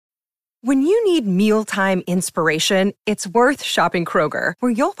When you need mealtime inspiration, it's worth shopping Kroger,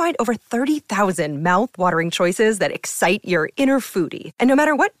 where you'll find over 30,000 mouth-watering choices that excite your inner foodie. And no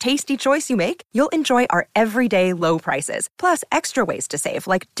matter what tasty choice you make, you'll enjoy our everyday low prices, plus extra ways to save,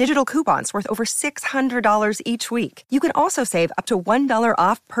 like digital coupons worth over $600 each week. You can also save up to $1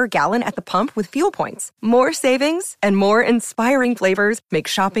 off per gallon at the pump with fuel points. More savings and more inspiring flavors make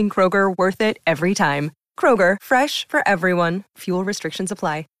shopping Kroger worth it every time. Kroger, fresh for everyone. Fuel restrictions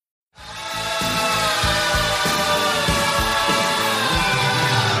apply.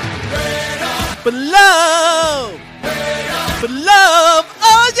 For love,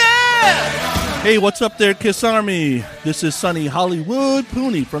 oh yeah! Hey, what's up there, Kiss Army? This is Sonny Hollywood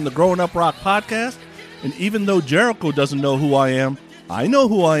Pooney from the Growing Up Rock podcast, and even though Jericho doesn't know who I am, I know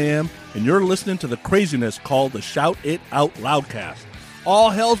who I am, and you're listening to the craziness called the Shout It Out Loudcast. All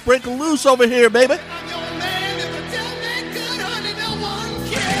hell's breaking loose over here, baby!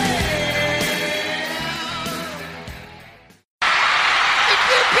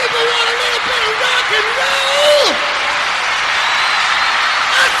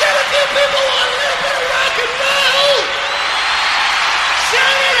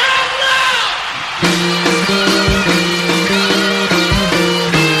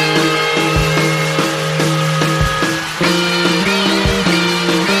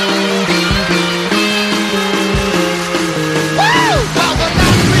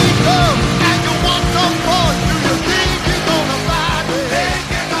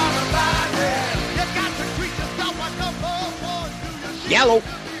 Yellow.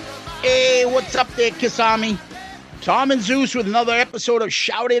 Hey, what's up there, Kiss Army? Tom and Zeus with another episode of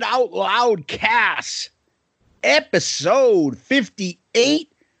Shout It Out Loud Cast. Episode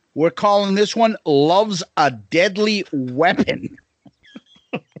 58. We're calling this one Love's a Deadly Weapon.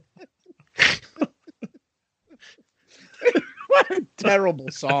 What a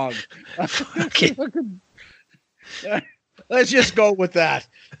terrible song. Let's just go with that.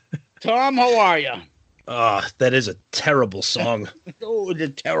 Tom, how are you? That is a terrible song. Oh, it's a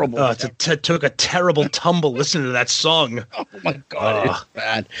terrible. Took a terrible tumble listening to that song. Oh my God, it's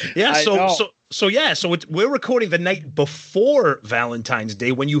bad. Yeah, so we're recording the night before Valentine's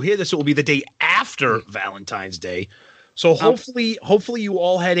Day. When you hear this, it will be the day after Valentine's Day. So hopefully you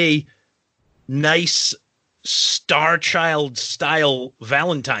all had a nice Star Child style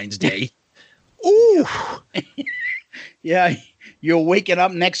Valentine's Day. Ooh, yeah, you're waking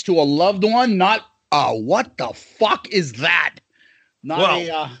up next to a loved one, not. What the fuck is that? Not one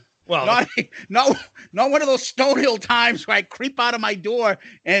of those Stonehill times where I creep out of my door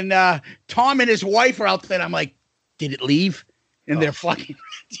and Tom and his wife are out there. And I'm like, did it leave? And they're fucking.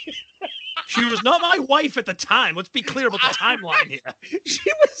 She was not my wife at the time. Let's be clear about the timeline here.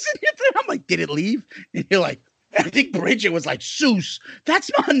 She was sitting there. I'm like, did it leave? And you're like, I think Bridget was like, Seuss,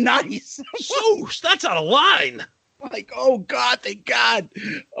 that's not nice. Seuss, that's out of line. Like, oh God, thank God.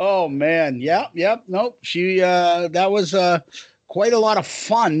 Oh man. Yep. Nope. She, that was, quite a lot of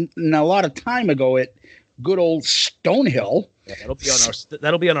fun and a lot of time ago at good old Stonehill. Yeah,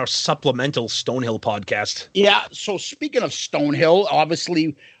 that'll be on our supplemental Stonehill podcast. Yeah. So speaking of Stonehill,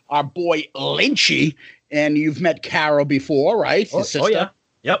 obviously our boy Lynchy, and you've met Carol before, right? His sister, yeah.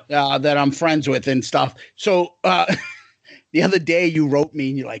 Yep. That I'm friends with and stuff. So, the other day you wrote me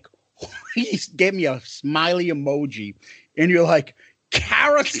and you're like, he gave me a smiley emoji, and you're like,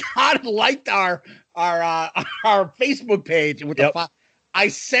 Kara liked our Facebook page with the I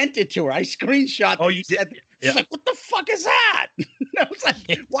sent it to her. I screenshot. Oh, you did? She's like, what the fuck is that? I was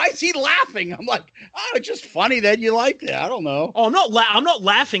like, why is he laughing? I'm like, oh, it's just funny that you like that. I don't know. Oh, I'm not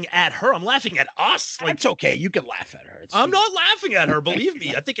laughing at her. I'm laughing at us. Like, it's okay. You can laugh at her. I'm not laughing at her. Believe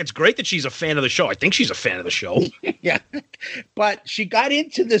me. I think it's great that she's a fan of the show. I think she's a fan of the show. Yeah. But she got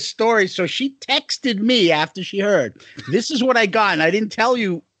into this story. So she texted me after she heard. This is what I got. And I didn't tell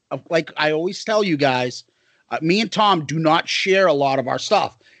you, like I always tell you guys, me and Tom do not share a lot of our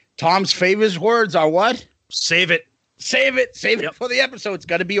stuff. Tom's favorite words are what? Save it. Save it for the episode. It's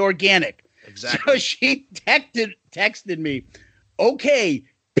got to be organic. Exactly. So she texted me, okay,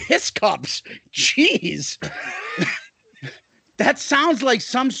 piss cups. Jeez. That sounds like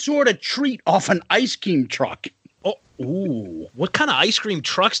some sort of treat off an ice cream truck. Oh, ooh. What kind of ice cream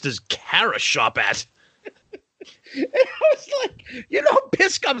trucks does Kara shop at? And I was like,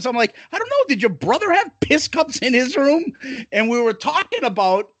 piss cups. I'm like, I don't know. Did your brother have piss cups in his room? And we were talking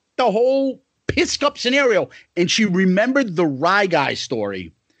about the whole piss cup scenario, and she remembered the Rye Guy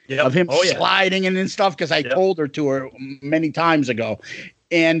story of him sliding and stuff, because I told her to her many times ago,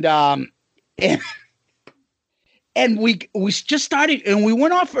 and we just started, and we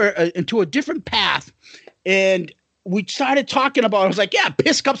went off into a different path, and we started talking about, I was like, yeah,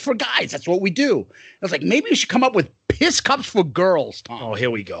 piss cups for guys. That's what we do. I was like, maybe you should come up with piss cups for girls, Tom. Oh, here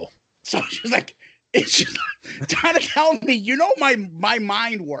we go. So she's like, it's just trying to tell me, my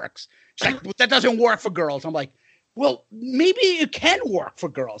mind works. She's like, well, that doesn't work for girls. I'm like, well, maybe it can work for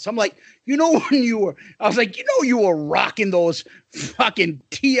girls. I'm like, you were rocking those fucking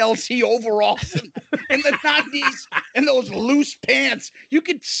TLC overalls in the 90s and those loose pants. You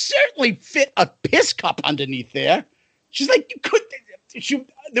could certainly fit a piss cup underneath there. She's like, you could.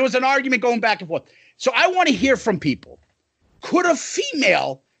 There was an argument going back and forth. So I want to hear from people. Could a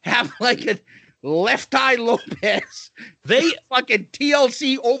female have like a Left Eye Lopez, they fucking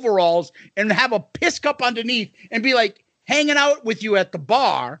TLC overalls and have a piss cup underneath and be like hanging out with you at the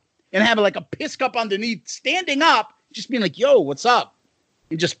bar and have like a piss cup underneath, standing up, just being like, yo, what's up?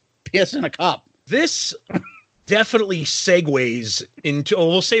 And just piss in a cup. This definitely segues into,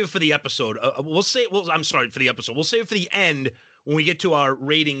 we'll save it for the episode. I'm sorry, for the episode. We'll save it for the end when we get to our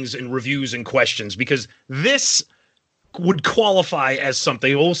ratings and reviews and questions, because this would qualify as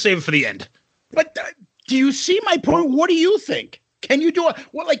something. We'll save it for the end. But do you see my point? What do you think? Can you do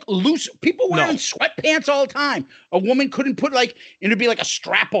like loose people wearing sweatpants all the time? A woman couldn't put it'd be like a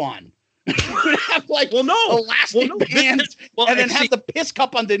strap on. You could have elastic bands and then have the piss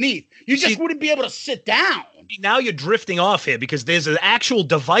cup underneath. You just wouldn't be able to sit down. Now you're drifting off here, because there's an actual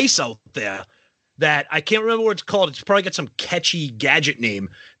device out there that I can't remember what it's called. It's probably got some catchy gadget name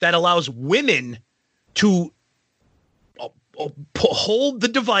that allows women to hold the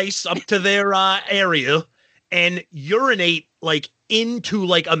device up to their area and urinate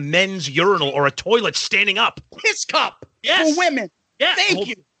into a men's urinal or a toilet standing up. Piss cup for women. Yeah. Thank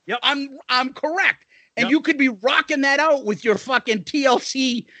you. Yep. I'm correct. And you could be rocking that out with your fucking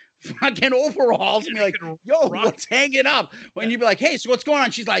TLC fucking overalls and be like, yo, what's hanging up? When you'd be like, hey, so what's going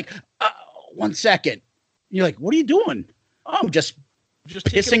on? She's like, 1 second. You're like, what are you doing? Oh, I'm just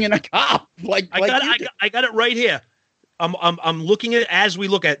pissing in a cup. I got it right here. I'm looking at it as we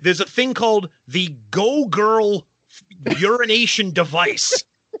look at it. There's a thing called the Go Girl urination device.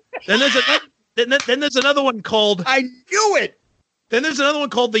 Then there's another one called, I knew it. Then there's another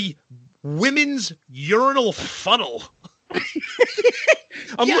one called the Women's Urinal Funnel.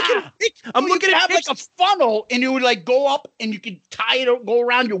 I'm looking at like a funnel, and it would go up, and you could tie it or go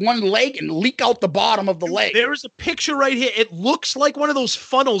around your one leg and leak out the bottom of the leg. There is a picture right here. It looks like one of those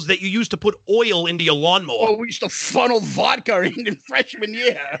funnels that you use to put oil into your lawnmower. Oh, we used to funnel vodka in freshman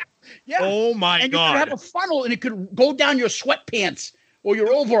year. Yeah. Oh my God. And you could have a funnel, and it could go down your sweatpants or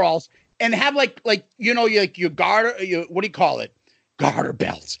your overalls, and have your garter. What do you call it? Garter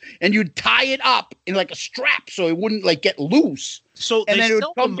belts, and you'd tie it up in a strap so it wouldn't get loose. So and then it would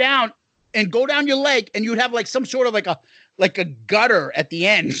come down and go down your leg, and you'd have some sort of a gutter at the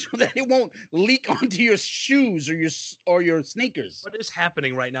end so that it won't leak onto your shoes or your sneakers. What is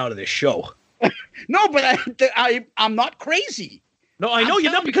happening right now to this show? No, but I'm not crazy. No, I know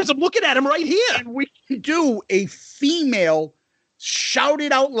you're not, because I'm looking at him right here. And we can do a female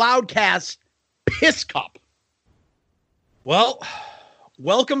shouted out loudcast piss cup. Well,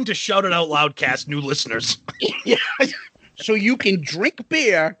 welcome to Shout It Out Loudcast, new listeners. Yeah. So you can drink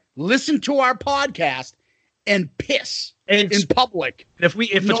beer, listen to our podcast, and piss in public. If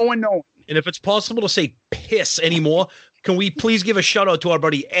no one knows. And if it's possible to say piss anymore, can we please give a shout out to our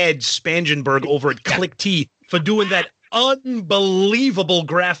buddy Ed Spangenberg over at Click T for doing that unbelievable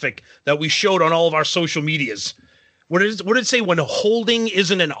graphic that we showed on all of our social medias. What did it say? When holding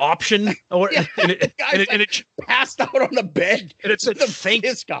isn't an option, or and it passed out on the bed, and it said,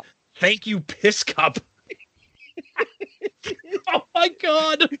 piss cup. Thank you, piss cup." Oh my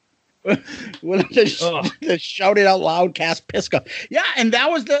God! The shouted out loud cast piss cup. Yeah, and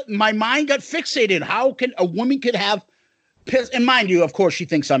that was my mind got fixated. How can a woman could have piss? And mind you, of course, she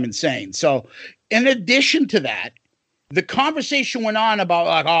thinks I'm insane. So, in addition to that, the conversation went on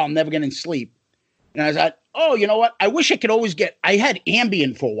about I'm never getting sleep, and I was like, oh, you know what? I wish I could always I had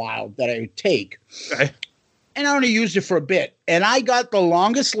Ambien for a while that I would take. Okay. And I only used it for a bit. And I got the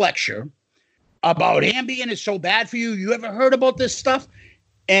longest lecture about Ambien is so bad for you. You ever heard about this stuff?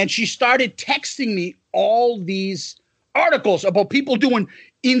 And she started texting me all these articles about people doing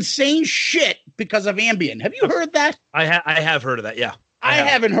insane shit because of Ambien. Have you heard that? I have heard of that, yeah. I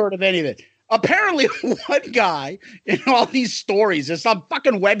haven't heard of any of it. Apparently, one guy in all these stories, there's some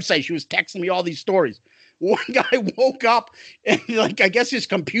fucking website, she was texting me all these stories. One guy woke up and I guess his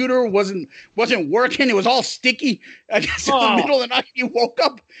computer wasn't working. It was all sticky. I guess in the middle of the night he woke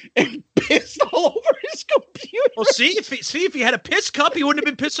up and pissed all over his computer. Well, see if he had a piss cup, he wouldn't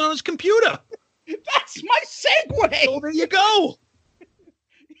have been pissing on his computer. That's my segue. Oh, there you go.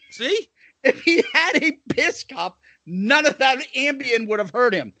 See? If he had a piss cup, none of that Ambien would have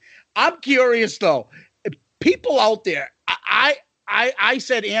hurt him. I'm curious though. People out there, I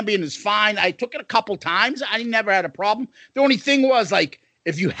said Ambien is fine. I took it a couple times. I never had a problem. The only thing was, like,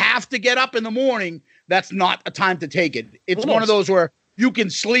 if you have to get up in the morning, that's not a time to take it. It's one of those where you can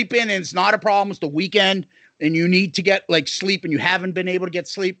sleep in and it's not a problem. It's the weekend and you need to get like sleep and you haven't been able to get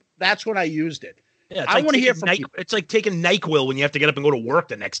sleep. That's when I used it. Yeah, I want to hear from people. It's like taking NyQuil when you have to get up and go to work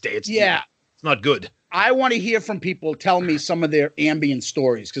the next day. It's not good. I want to hear from people. Tell me some of their Ambien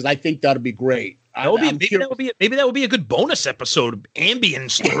stories because I think that'd be great. Maybe that would be a good bonus episode.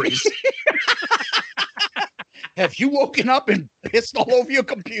 Ambien stories. Have you woken up and pissed all over your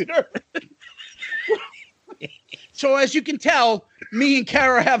computer? So as you can tell, me and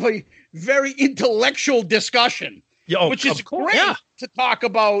Kara have a very intellectual discussion, which is great to talk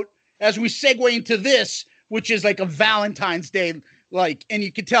about as we segue into this, which is like a Valentine's Day. Like, and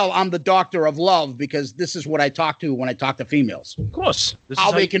you can tell I'm the doctor of love because this is what I talk to when I talk to females. Of course.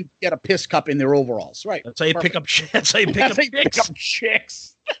 How they can get a piss cup in their overalls. Right. That's how you pick up chicks.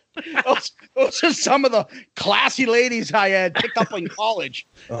 Those are some of the classy ladies I had picked up in college.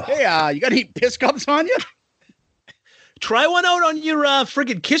 Hey, you got any piss cups on you? Try one out on your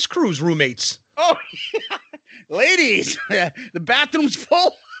friggin' Kiss Cruise roommates. Oh, yeah. Ladies, the bathroom's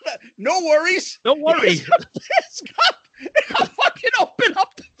full. No worries. Don't worry. Piss cup. I'll fucking open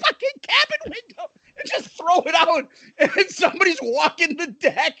up the fucking cabin window and just throw it out. And then somebody's walking the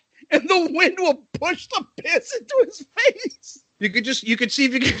deck and the wind will push the piss into his face. You could see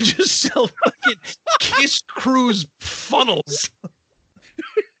if you could just sell fucking Kiss Cruise funnels.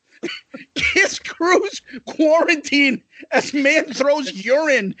 Kiss Cruise quarantine as man throws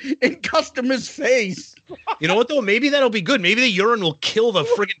urine in customer's face. You know what, though? Maybe that'll be good. Maybe the urine will kill the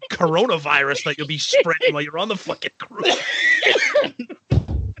friggin' coronavirus that you'll be spreading while you're on the fucking cruise.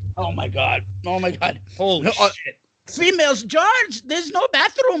 Oh, my God. Holy shit. Females, George, there's no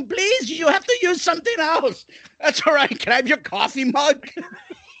bathroom, please. You have to use something else. That's all right. Can I have your coffee mug?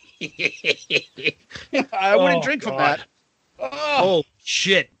 I wouldn't drink from that. Oh,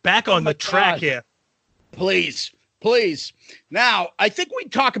 shit. Back on the track here. Please. Now, I think we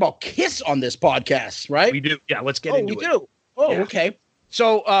talk about Kiss on this podcast, right? We do. Yeah, let's get into it. We do. Oh, yeah. Okay.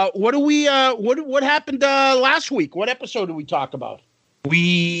 So, what happened last week? What episode did we talk about?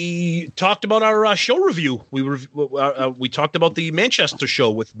 We talked about our show review. We talked about the Manchester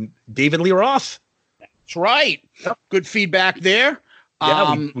show with David Lee Roth. That's right. Good feedback there.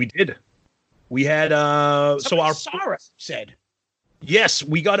 Yeah, we did. We had Sarah said. Yes,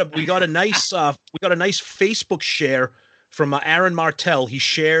 we got a nice Facebook share from Aaron Martell. He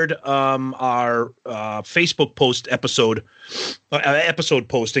shared our Facebook episode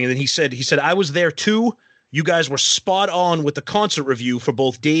posting, and then he said I was there too. You guys were spot on with the concert review for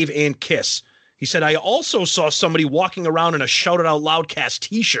both Dave and Kiss. He said, I also saw somebody walking around in a Shout It Out Loudcast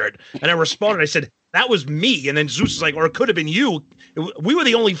t-shirt. And I responded, I said, that was me. And then Zeus is like, or it could have been you. We were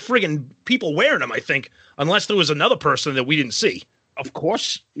the only friggin' people wearing them, I think, unless there was another person that we didn't see. Of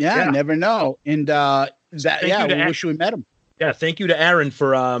course. Yeah. Never know. And we wish we met him. Yeah, thank you to Aaron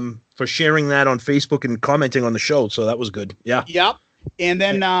for sharing that on Facebook and commenting on the show. So that was good. Yeah. Yep. And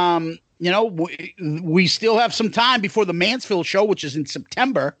then we still have some time before the Mansfield show, which is in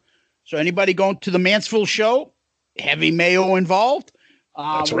September. So anybody going to the Mansfield show, heavy Mayo involved.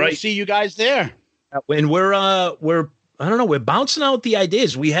 That's right. We'll see you guys there. And we're bouncing out the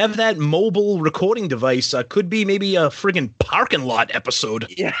ideas. We have that mobile recording device. Could be maybe a friggin' parking lot episode.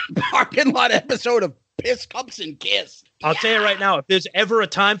 Yeah, parking lot episode of Piss Cups and Kiss. I'll tell you right now, if there's ever a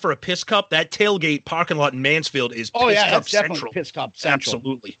time for a piss cup, that tailgate parking lot in Mansfield is Piss Cup Central. Definitely Piss Cup Central.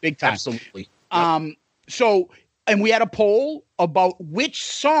 Absolutely. Big time. Absolutely. And we had a poll about which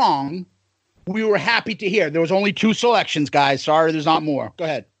song we were happy to hear. There was only 2 selections, guys. Sorry, there's not more. Go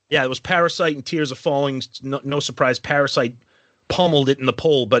ahead. Yeah, it was Parasite and Tears Are Falling. No surprise, Parasite pummeled it in the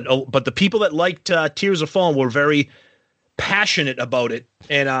poll. But the people that liked Tears Are Falling were very passionate about it.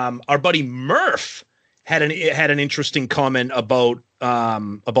 And our buddy Murph had an interesting comment about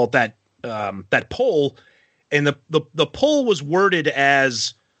that poll, and the poll was worded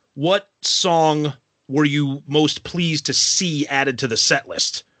as, what song were you most pleased to see added to the set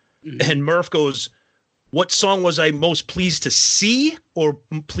list? Mm-hmm. And Murph goes, what song was I most pleased to see or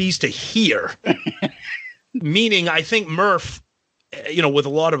pleased to hear? Meaning, I think Murph, with a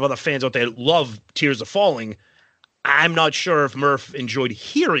lot of other fans out there, love Tears Are Falling. I'm not sure if Murph enjoyed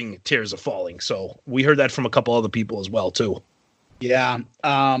hearing Tears Are Falling. So we heard that from a couple other people as well, too. Yeah.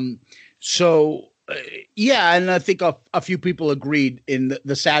 And I think a few people agreed. In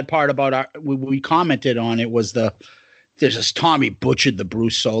the sad part about we commented on it was there's this Tommy butchered the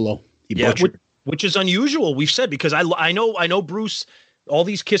Bruce solo. He butchered. which is unusual. We've said, because I know Bruce. All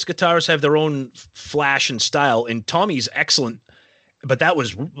these Kiss guitarists have their own flash and style, and Tommy's excellent. But that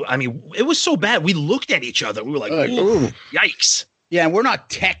was, I mean, it was so bad. We looked at each other. We were like, ooh, yikes. Yeah, and we're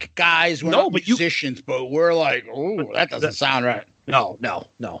not tech guys. We're not musicians, but we're like, oh, that doesn't sound right. No.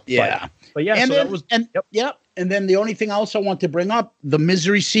 Yeah. But yeah, and so then, that was, yep. And then the only thing else I want to bring up, the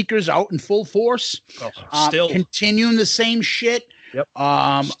Misery Seekers out in full force. Still. Continuing the same shit. Yep.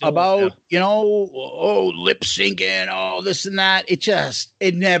 About, lip syncing, this and that.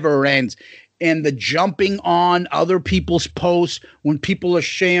 It never ends. And the jumping on other people's posts when people are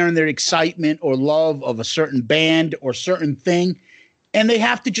sharing their excitement or love of a certain band or certain thing, and they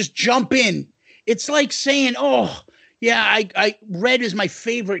have to just jump in. It's like saying, oh, yeah, I red is my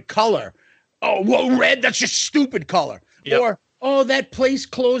favorite color. Oh, well, red, that's just stupid color. Yep. Or, oh, that place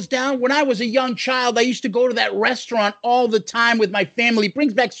closed down. When I was a young child, I used to go to that restaurant all the time with my family. It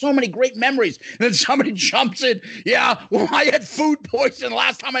brings back so many great memories. And then somebody jumps in. Yeah, well, I had food poisoning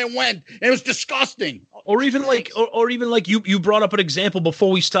last time I went, and it was disgusting. Or even like you brought up an example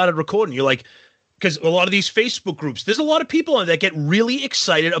before we started recording. You're like, because a lot of these Facebook groups, there's a lot of people on that get really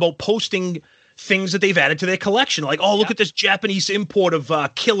excited about posting things that they've added to their collection. Like, oh, look at this Japanese import of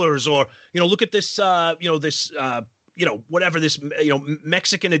Killers, or, look at this, whatever this,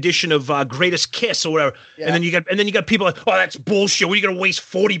 Mexican edition of Greatest Kiss or whatever. Yeah. And then you got people like, oh, that's bullshit. What are you going to waste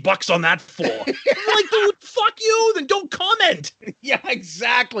 $40 on that for? Like, dude, fuck you. Then don't comment. Yeah,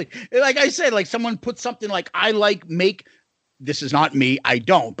 exactly. Like I said, like someone put something like, this is not me. I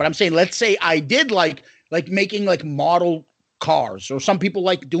don't, but I'm saying, let's say I did like making like model cars, or some people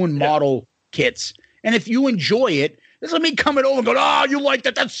like doing model kits. And if you enjoy it, it's like me coming over and going, oh, you like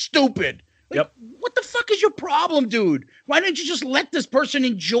that? That's stupid. Like, what the fuck is your problem, dude? Why don't you just let this person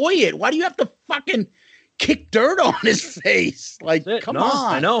enjoy it? Why do you have to fucking kick dirt on his face? Like, come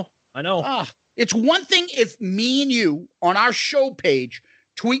on. I know. It's one thing if me and you on our show page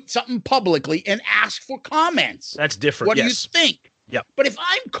tweet something publicly and ask for comments. That's different. What do you think? Yep. But if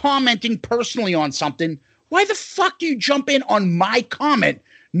I'm commenting personally on something, why the fuck do you jump in on my comment,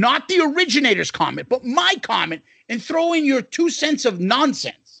 not the originator's comment, but my comment, and throw in your 2 cents of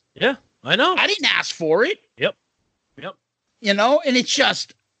nonsense? Yeah. I know. I didn't ask for it. Yep. And it's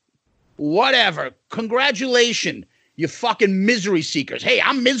just whatever. Congratulations, you fucking misery seekers. Hey,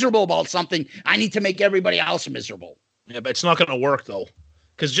 I'm miserable about something. I need to make everybody else miserable. Yeah, but it's not going to work, though.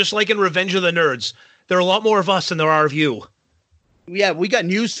 Because just like in Revenge of the Nerds, there are a lot more of us than there are of you. Yeah, we got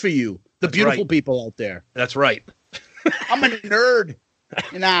news for you. The beautiful people out there. That's right. I'm a nerd.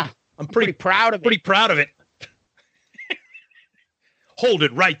 I'm pretty proud of it. Pretty proud of it. Hold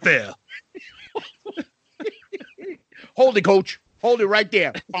it right there. Hold it, coach. Hold it right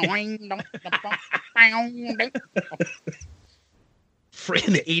there. Friggin'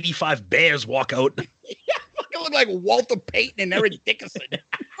 the 85 Bears walk out. Yeah, fucking look like Walter Payton and Eric Dickerson.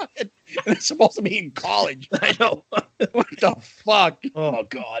 And they're supposed to be in college. I know. What the fuck? Oh,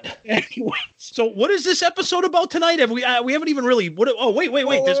 God. Anyway. So what is this episode about tonight? We haven't even really.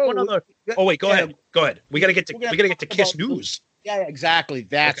 Wait. There's one other. Oh, wait. Go ahead. We gotta get to Kiss news. Yeah, exactly.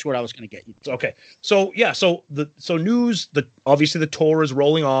 That's what I was going to get you. Okay. So news. Obviously the tour is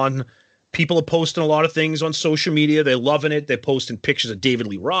rolling on. People are posting a lot of things on social media. They're loving it. They're posting pictures of David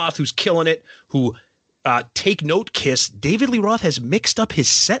Lee Roth, who's killing it. Who, take note, Kiss. David Lee Roth has mixed up his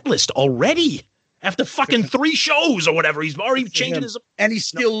set list already after fucking 3 shows or whatever. He's already changing his. And he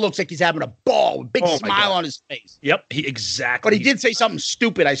still looks like he's having a ball, with a big smile on his face. Yep, exactly. But he did say something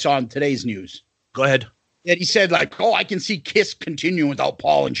stupid. I saw in today's news. Go ahead. And he said, like, oh, I can see Kiss continuing without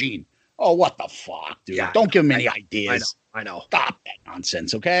Paul and Gene. Oh, what the fuck, dude? Yeah, Don't give him any ideas. I know. Stop that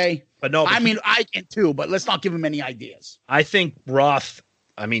nonsense, okay? But no. I can too, but let's not give him any ideas. I think Roth,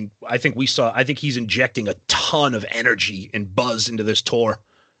 I think he's injecting a ton of energy and buzz into this tour,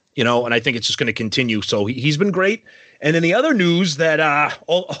 and I think it's just going to continue. So he's been great. And then the other news that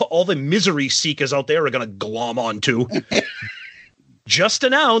all the misery seekers out there are going to glom onto. Just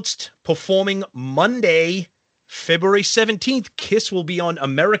announced, performing Monday, February 17th, Kiss will be on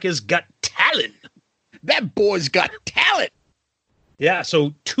America's Got Talent. That boy's got talent. Yeah,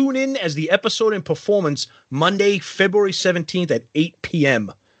 so tune in as the episode and performance Monday, February 17th at 8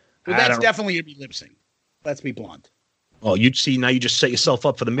 p.m. Well, that's definitely going to be lip sync. Let's be blunt. Oh, you'd see, now you just set yourself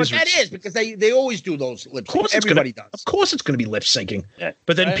up for the misery. But that is, because they always do those lip syncs. Everybody does. Of course it's going to be lip syncing. Yeah,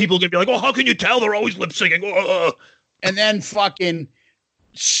 but then people are going to be like, oh, how can you tell they're always lip syncing? And then fucking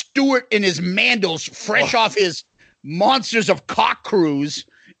Stewart in his Mandals, fresh off his Monsters of Cock cruise,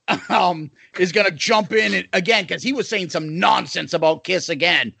 is going to jump in and, again, because he was saying some nonsense about Kiss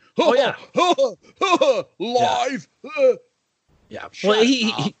again. Oh, yeah. Live. Yeah. Well,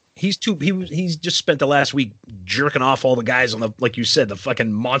 He's just spent the last week jerking off all the guys on the, like you said, the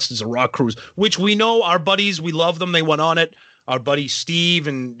fucking Monsters of Rock cruise, which we know our buddies, we love them. They went on it. Our buddy Steve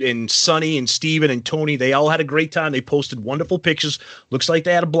and Sonny and Steven and Tony, they all had a great time. They posted wonderful pictures. Looks like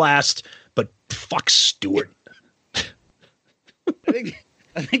they had a blast, but fuck Stewart. I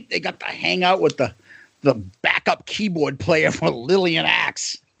think they got to hang out with the backup keyboard player for Lillian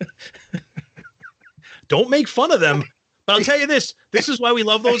Axe. Don't make fun of them. But I'll tell you this is why we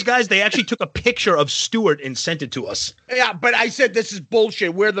love those guys. They actually took a picture of Stewart and sent it to us. Yeah, but I said, this is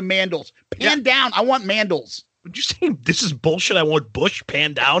bullshit. Where are the Mandels? Pan down. I want Mandels. Would you say this is bullshit? I want Bush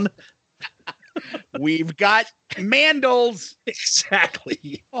pan down. We've got Mandels.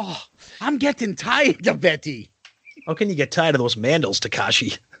 Exactly. Oh, I'm getting tired of Betty. How can you get tired of those Mandels,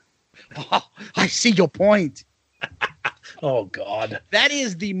 Takashi? Oh, I see your point. Oh, God. That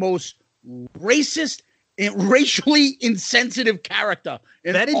is the most racist and racially insensitive character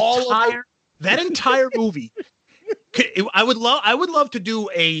in that entire movie. I would love to do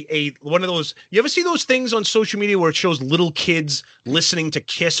a one of those. You ever see those things on social media where it shows little kids listening to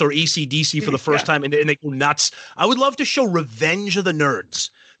Kiss or AC/DC for the first time and they go nuts? I would love to show Revenge of the Nerds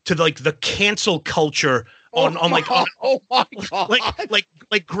to like the cancel culture on my God.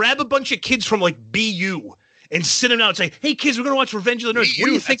 like grab a bunch of kids from like BU and sit them down and say, "Hey kids, we're gonna watch Revenge of the Nerds. What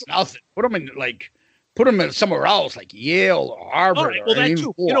do you think?" Nothing. Put them in somewhere else, like Yale or Harvard. All right, well, that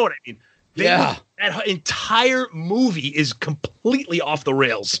too. You know what I mean? That entire movie is completely off the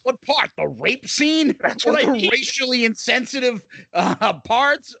rails. What part? The rape scene? That's what I mean. Racially insensitive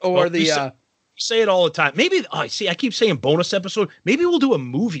parts, or you say it all the time. Maybe I keep saying bonus episode. Maybe we'll do a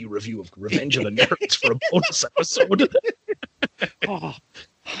movie review of Revenge of the Nerds for a bonus episode. Oh,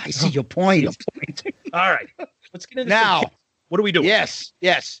 I see your point. All right, let's get into now. What do we do? Yes.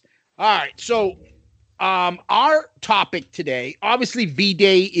 All right, so our topic today, obviously,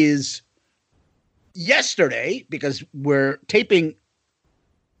 V-Day is yesterday because we're taping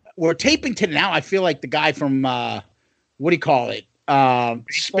today. Now I feel like the guy from what do you call it?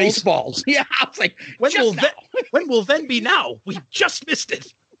 Spaceballs. Yeah, I was like, when will then be now? We just missed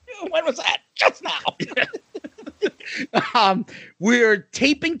it. When was that? Just now. We're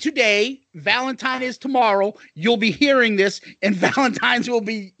taping today. Valentine is tomorrow. You'll be hearing this, and Valentine's will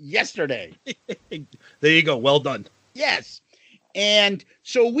be yesterday. There you go. Well done. Yes. And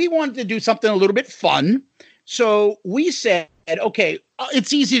so we wanted to do something a little bit fun. So we said, okay,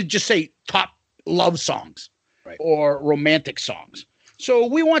 it's easy to just say top love songs, right, or romantic songs. So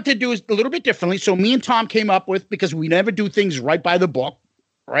we want to do it a little bit differently. So me and Tom came up with, because we never do things right by the book.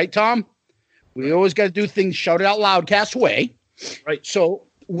 Right, Tom? We always got to do things shout it out loudcast way. Right. So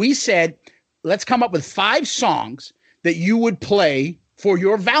we said, let's come up with 5 songs that you would play for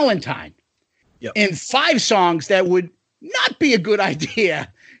your Valentine. Yep. And 5 songs that would not be a good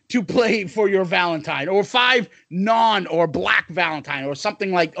idea to play for your Valentine, or 5 non or black Valentine or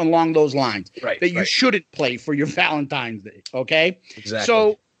something like along those lines, right, that you shouldn't play for your Valentine's Day. Okay. Exactly.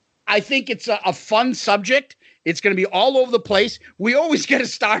 So I think it's a fun subject. It's going to be all over the place. We always got to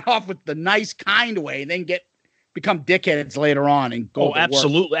start off with the nice, kind way, and then become dickheads later on and go. Oh,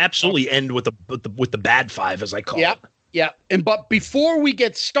 absolutely. End with the bad 5, as I call it. Yeah. But before we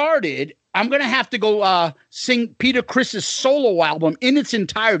get started, I'm going to have to go sing Peter Criss's solo album in its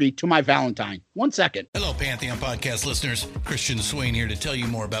entirety to my Valentine. 1 second. Hello, Pantheon Podcast listeners. Christian Swain here to tell you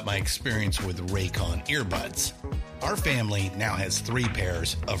more about my experience with Raycon earbuds. Our family now has 3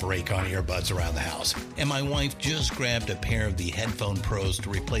 pairs of Raycon earbuds around the house, and my wife just grabbed a pair of the Headphone Pros to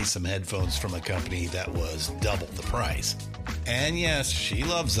replace some headphones from a company that was double the price. And yes, she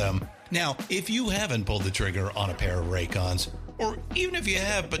loves them. Now, if you haven't pulled the trigger on a pair of Raycons, or even if you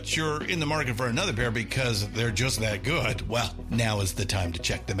have, but you're in the market for another pair because they're just that good, well, now is the time to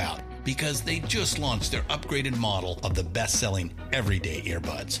check them out, because they just launched their upgraded model of the best-selling Everyday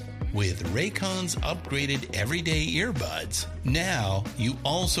earbuds. With Raycon's upgraded Everyday earbuds, now you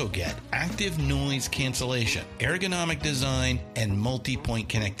also get active noise cancellation, ergonomic design, and multi-point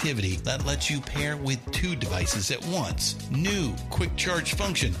connectivity that lets you pair with 2 devices at once. New quick charge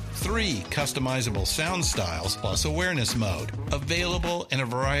function, 3 customizable sound styles, plus awareness mode. Available in a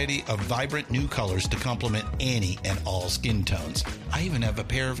variety of vibrant new colors to complement any and all skin tones. I even have a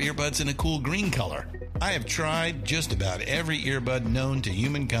pair of earbuds in a cool green color. I have tried just about every earbud known to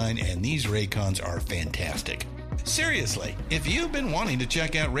humankind, and these Raycons are fantastic. Seriously, if you've been wanting to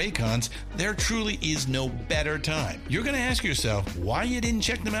check out Raycons, there truly is no better time. You're going to ask yourself why you didn't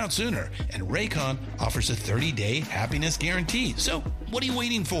check them out sooner, and Raycon offers a 30-day happiness guarantee. So what are you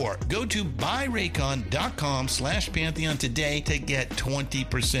waiting for? Go to buyraycon.com/Pantheon today to get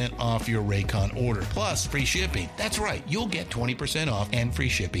 20% off your Raycon order, plus free shipping. That's right, you'll get 20% off and free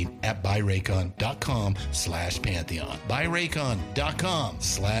shipping at buyraycon.com/Pantheon.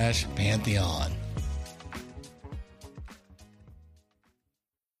 buyraycon.com/Pantheon.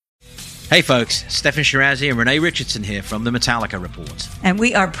 Hey folks, Stefan Shirazi and Renee Richardson here from the Metallica Report. And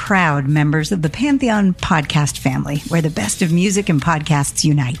we are proud members of the Pantheon podcast family, where the best of music and podcasts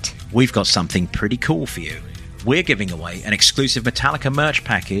unite. We've got something pretty cool for you. We're giving away an exclusive Metallica merch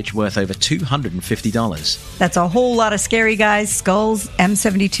package worth over $250. That's a whole lot of Scary Guys, Skulls,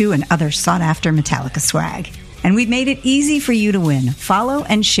 M72, and other sought-after Metallica swag. And we've made it easy for you to win. Follow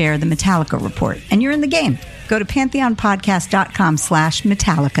and share the Metallica Report, and you're in the game. Go to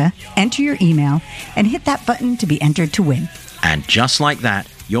pantheonpodcast.com/Metallica, enter your email, and hit that button to be entered to win. And just like that,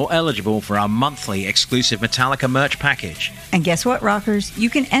 you're eligible for our monthly exclusive Metallica merch package. And guess what, rockers? You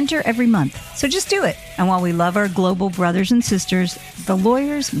can enter every month, so just do it. And while we love our global brothers and sisters, the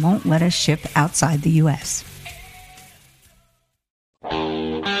lawyers won't let us ship outside the U.S.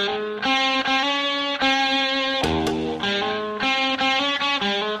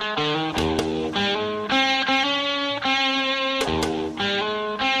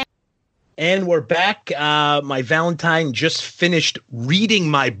 And we're back. My Valentine just finished reading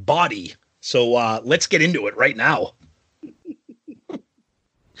my body. So let's get into it right now.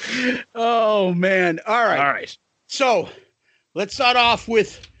 Oh, man. All right. So let's start off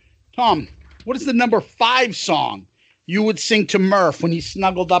with, Tom, what is the number 5 song you would sing to Murph when he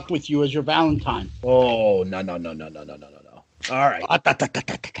snuggled up with you as your Valentine? Oh, no. All right.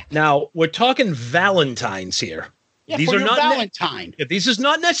 Now, we're talking Valentines here. Yeah, these are not Valentine. This is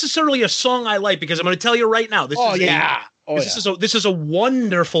not necessarily a song I like, because I'm going to tell you right now. This is a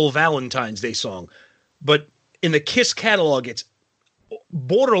wonderful Valentine's Day song, but in the Kiss catalog, it's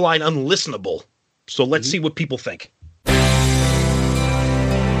borderline unlistenable. So let's see what people think.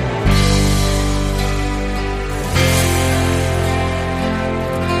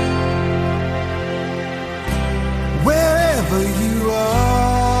 Wherever you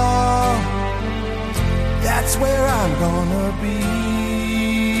are, that's where I'm gonna be.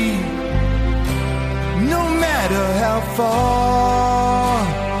 No matter how far,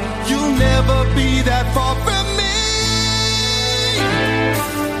 you'll never be that far from me.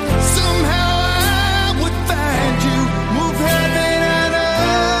 Somehow I would find you, move heaven and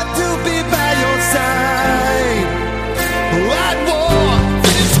earth to be by your side. I'd walk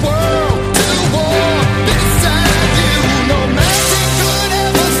this world to war beside you. No mountain could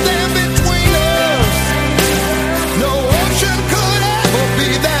ever stand between us. No ocean could ever be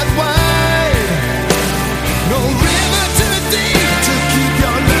that wide. No river too deep to keep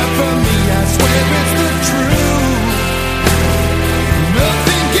your love from me. I swear it's the truth.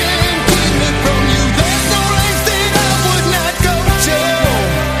 Nothing can keep me from you. There's no length that I would not go to.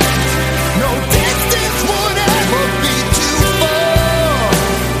 No distance would ever be too far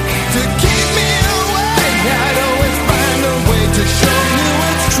to keep me away. I'd always find a way to show you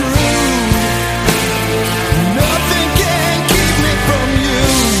it's true. Nothing can keep me from you.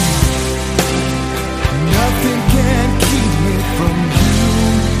 Nothing can keep me from you.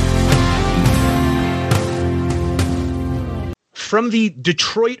 From the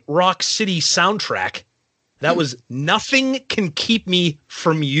Detroit Rock City soundtrack, that was Nothing Can Keep Me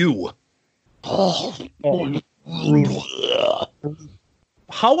From You.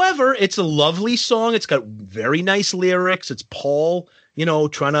 However, it's a lovely song. It's got very nice lyrics. It's Paul,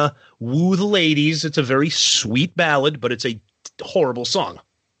 trying to woo the ladies. It's a very sweet ballad, but it's a horrible song.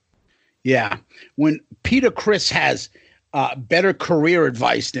 Yeah. When Peter Criss has better career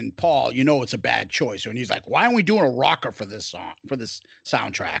advice than Paul, it's a bad choice. And he's like, why aren't we doing a rocker for this song, for this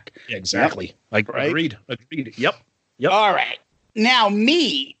soundtrack? Yeah, exactly. Right? Agreed. Yep. All right. Now, I'm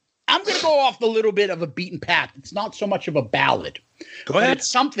going to go off a little bit of a beaten path. It's not so much of a ballad. Go ahead.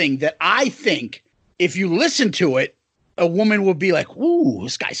 It's something that I think if you listen to it, a woman will be like, ooh,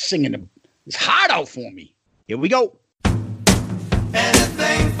 this guy's singing his heart out for me. Here we go.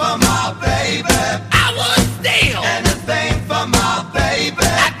 Anything for my baby. I would steal. Anything for my baby.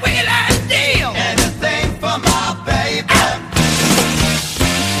 I'd wheel and deal. Anything for my baby.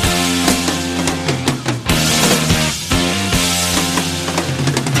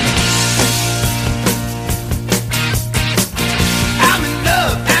 I'm in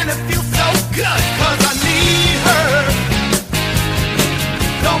love and it feels so good 'cause I need her.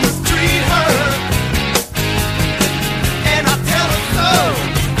 Don't mistreat her.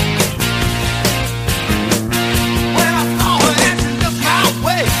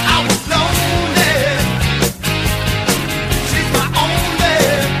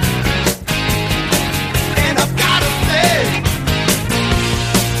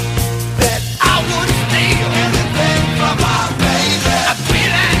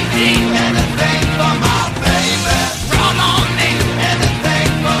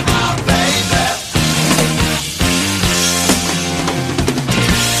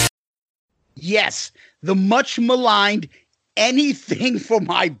 yes, the much maligned Anything for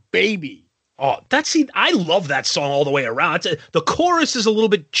My Baby. Oh, I love that song all the way around. The chorus is a little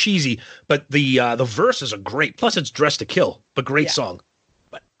bit cheesy, but the verses are great. Plus, it's Dressed to Kill, but great song.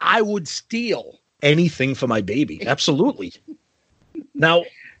 But I would steal anything for my baby. Absolutely. Now,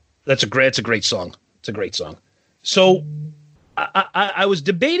 it's a great song. It's a great song. So I was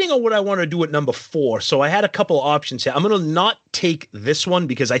debating on what I want to do at number 4. So I had a couple of options here. I'm going to not take this one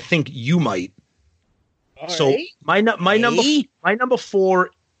because I think you might. All so right. my number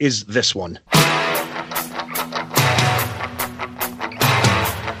 4 is this one.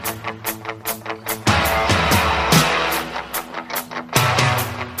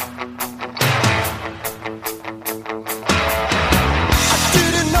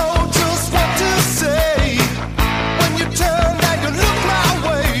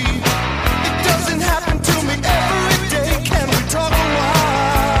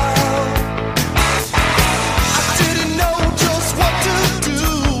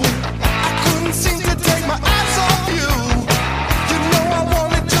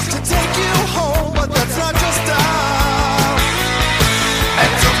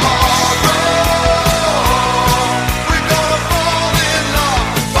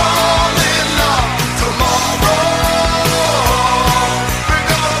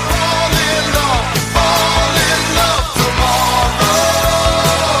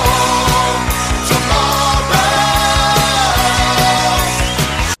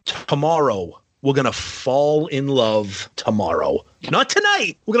 Tomorrow, we're going to fall in love tomorrow. Not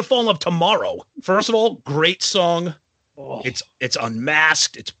tonight. We're going to fall in love tomorrow. First of all, great song. Oh. It's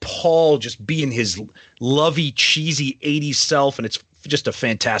unmasked. It's Paul just being his lovey, cheesy 80s self, and it's just a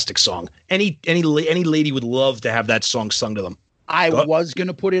fantastic song. Any lady would love to have that song sung to them. I was going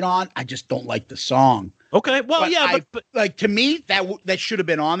to put it on. I just don't like the song. Okay. Well, but like to me, that should have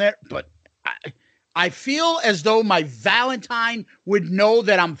been on there, but I feel as though my Valentine would know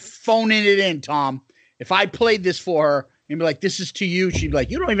that I'm phoning it in, Tom. If I played this for her and be like, this is to you, she'd be like,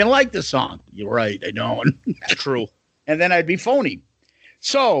 you don't even like the song. You're right, I don't. That's true. And then I'd be phony.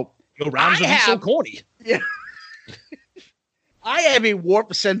 So your rhymes would be so corny. Yeah. I have a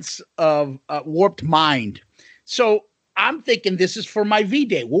warped sense of warped mind. So I'm thinking this is for my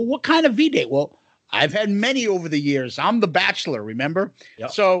V-Day. Well, what kind of V-Day? Well, I've had many over the years. I'm the bachelor, remember?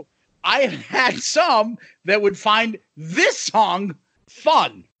 Yep. So I have had some that would find this song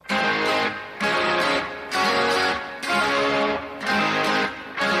fun.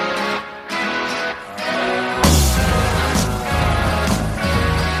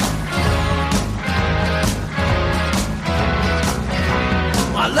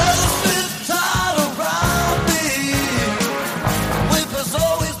 My love's been tied around me, whip has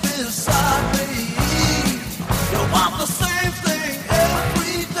always been beside me. You want the same thing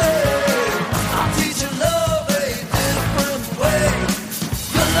every day. I'm teaching love a different way.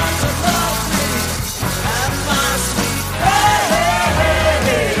 You learn to love me and my sweet baby.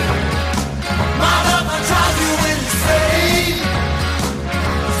 My love will drive you insane,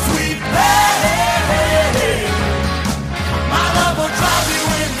 sweet baby. My love will drive you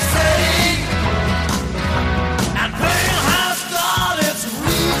insane, and pain has got its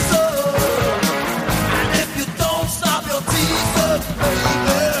reason. And if you don't stop your teasing,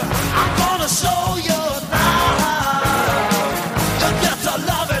 baby, I'm gonna show you now. You get to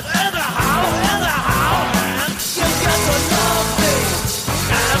love it anyhow, and you get to love me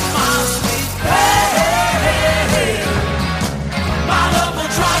and my sweet baby. My love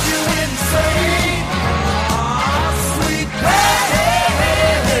will drive you insane, sweet baby.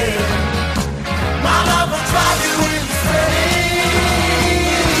 My love will drive you insane.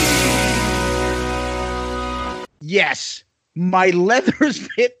 Yes, my leathers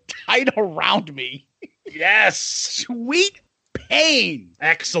fit tight around me. Yes. Sweet pain.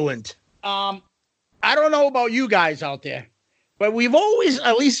 Excellent. I don't know about you guys out there, but we've always,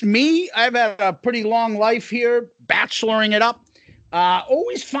 at least me, I've had a pretty long life here, bacheloring it up.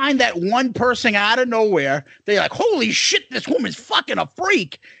 Always find that one person out of nowhere, they're like, holy shit, this woman's fucking a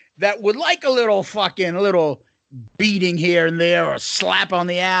freak, that would like a little beating here and there, or a slap on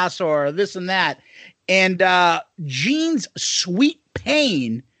the ass, or this and that. And Jean's sweet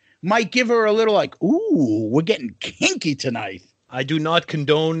pain might give her a little like, ooh, we're getting kinky tonight. I do not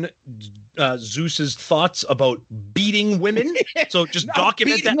condone Zeus's thoughts about beating women. So just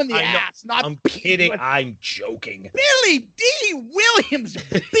document that. In the ass, I'm kidding. I'm joking. Billy D. Williams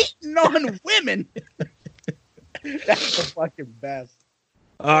beating on women. That's the fucking best.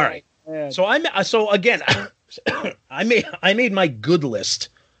 All right. Man. So again, I made my good list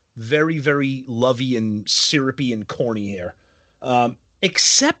very, very lovey and syrupy and corny here.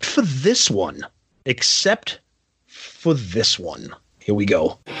 except for this one. Except for this one. Here we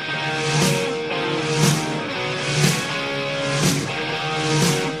go.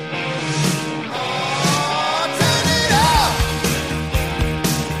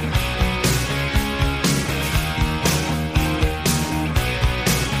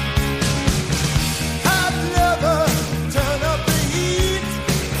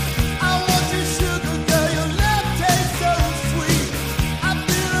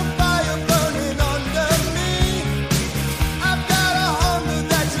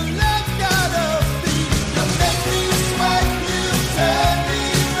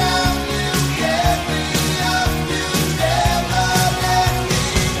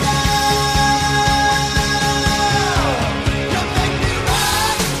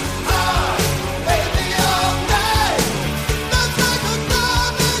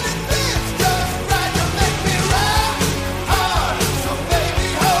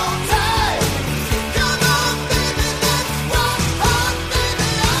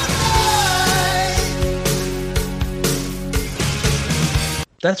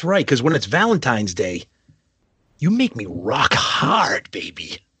 That's right, because when it's Valentine's Day, you make me rock hard,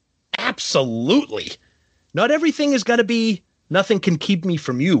 baby. Absolutely. Not everything is going to be nothing can keep me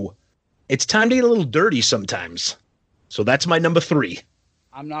from you. It's time to get a little dirty sometimes. So that's my number 3.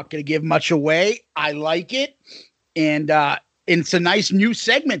 I'm not going to give much away. I like it. And it's a nice new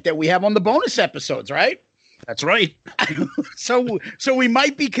segment that we have on the bonus episodes, right? That's right. So we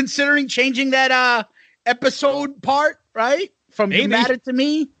might be considering changing that episode part, right? From Maybe. You Matter to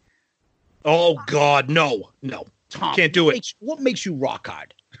Me? Oh, God, no. Tom, can't do it. What makes you rock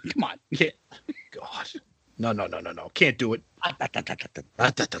hard? Come on. Can't. God. No. Can't do it.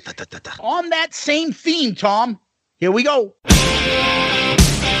 On that same theme, Tom, here we go.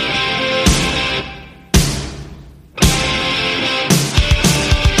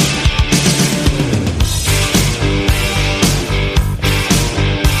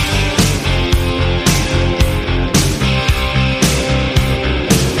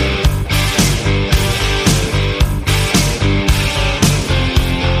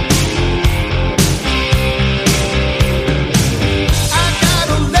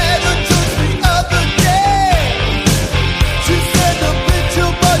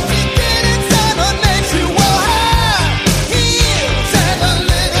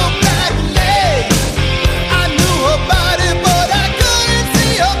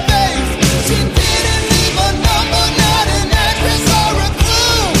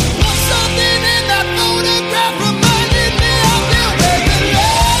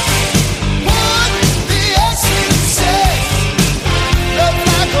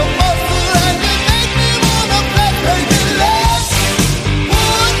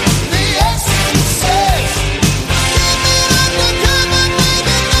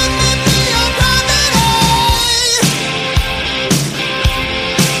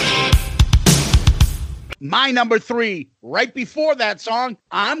 My number 3, right before that song,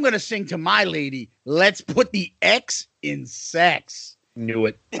 I'm going to sing to my lady, Let's Put the X in Sex. Knew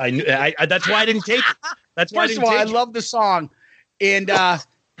it. I knew. That's why I didn't take it. That's why First of all, I love the song. And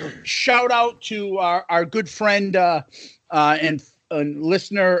shout out to our good friend and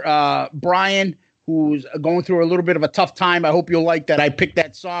listener, Brian, who's going through a little bit of a tough time. I hope you'll like that I picked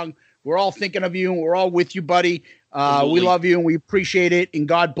that song. We're all thinking of you, and we're all with you, buddy. We love you, and we appreciate it, and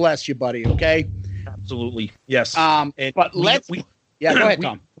God bless you, buddy, okay? Absolutely. Yes. But go ahead,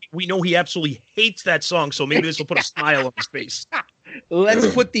 Tom. We know he absolutely hates that song, so maybe this will put a smile on his face.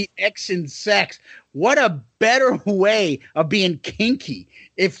 Let's put the X in sex. What a better way of being kinky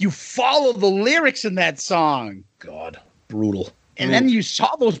if you follow the lyrics in that song. God, brutal. And then you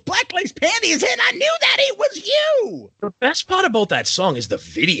saw those black lace panties, and I knew that it was you. The best part about that song is the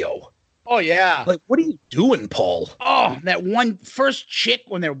video. Oh, yeah. Like, what are you doing, Paul? Oh, that one first chick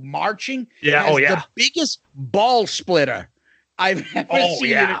when they're marching. Yeah, oh, yeah. The biggest ball splitter I've ever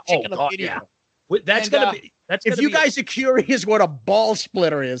seen in a chick in a video. Yeah. That's going to be... If you guys are curious what a ball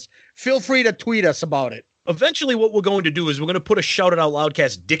splitter is, feel free to tweet us about it. Eventually, what we're going to do is we're going to put a Shout It Out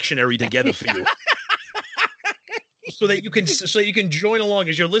Loudcast dictionary together for you. So that you can join along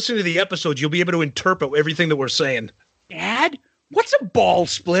as you're listening to the episodes. You'll be able to interpret everything that we're saying. Dad, what's a ball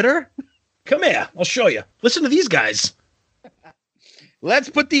splitter? Come here, I'll show you. Listen to these guys. Let's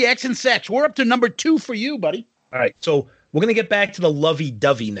put the X in sex. We're up to number 2 for you, buddy. All right, so we're gonna get back to the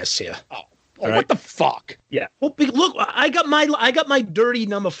lovey-doveyness here. What the fuck? Yeah. Well, look, I got my dirty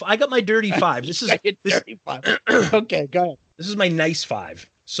number. I got my dirty 5. This is dirty 5. Okay, go ahead. This is my nice 5.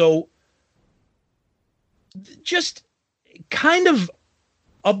 So, just kind of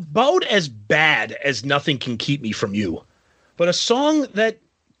about as bad as Nothing Can Keep Me From You. But a song that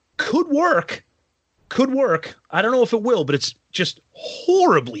could work. I don't know if it will, but it's just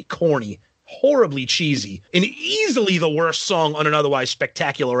horribly corny, horribly cheesy, and easily the worst song on an otherwise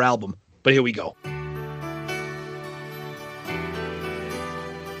spectacular album. But here we go.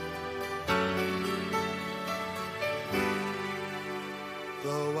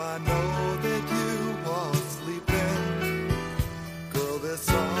 Though I know that you are sleeping, girl, there's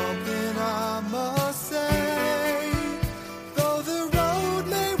something I must say. Though the road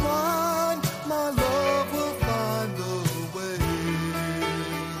may wind, my love will find the way.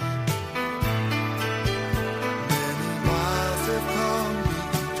 Many miles have come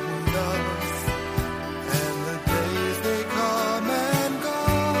between us, and the days they come and go.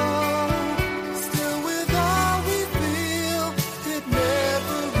 Still with all we feel, it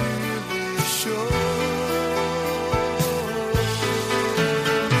never really shows.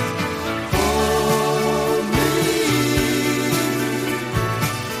 Hold me,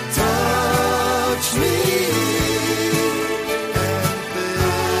 touch me, and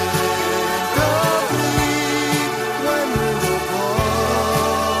think of me when we're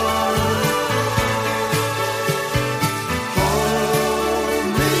apart. Hold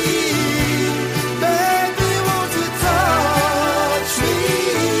me, baby, won't you touch me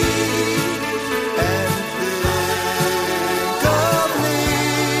and think of me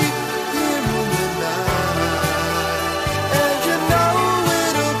here in the night, and you know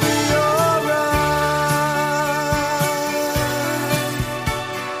it'll be alright.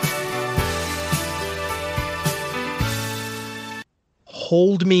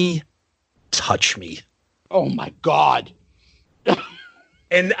 Hold me, touch me. Oh my God.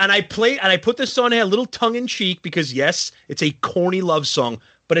 And I put this on a little tongue in cheek because yes, it's a corny love song,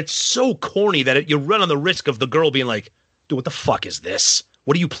 but it's so corny that you run on the risk of the girl being like, "Dude, what the fuck is this?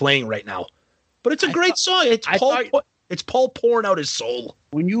 What are you playing right now?" But it's a great song. It's Paul pouring out his soul.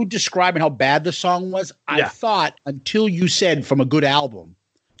 When you describing how bad the song was, I Yeah. thought until you said from a good album,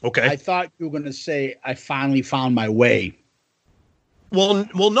 Okay. I thought you were going to say, I finally found my way. Well,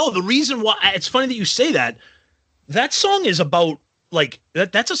 no. The reason why it's funny that you say that. That song is about like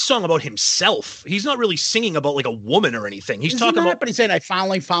that's a song about himself. He's not really singing about like a woman or anything. He's talking about. But he's saying, I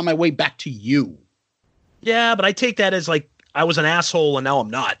finally found my way back to you. Yeah, but I take that as like I was an asshole and now I'm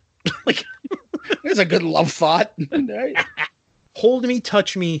not. Like, There's a good love thought. hold me,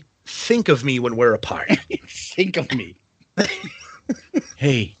 touch me, think of me when we're apart. Think of me.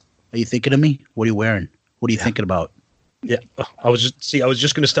 Hey, are you thinking of me? What are you wearing? What are you thinking about? Yeah, I was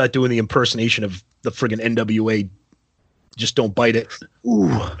just going to start doing the impersonation of the friggin' NWA. Just don't bite it. Ooh.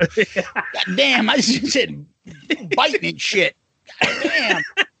 God damn, I just said biting and shit. God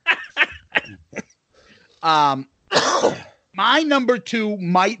damn. My number 2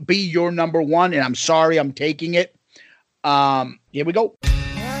 might be your number 1, and I'm sorry I'm taking it. Here we go.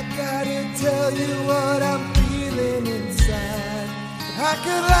 I gotta tell you what I'm feeling inside. I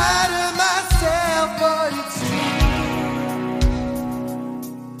could lie to myself, but it's true.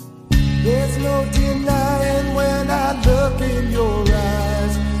 There's no denying when I look in your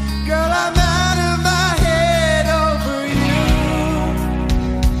eyes. Girl, I'm out of my head over you.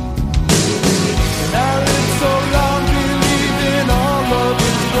 And I lived so long believing all love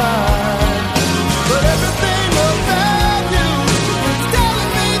is blind. But everything about you is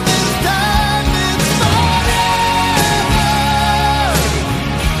telling me this time it's forever.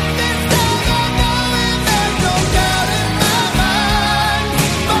 This time I know it, there's no doubt in my mind.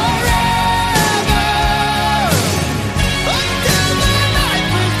 Forever. Until my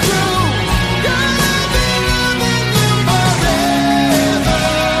life is through, girl, I'll be loving you forever.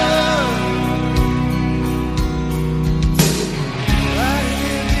 I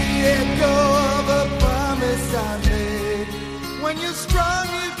hear the echo of a promise I made. When you're strong,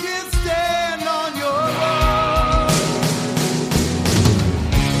 you can stand on your own.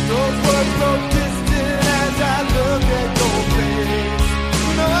 Those words grow distant as I look at your face.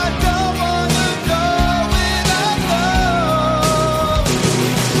 No, I don't wanna go without love.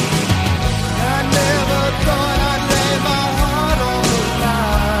 I never thought I'd lay my heart on the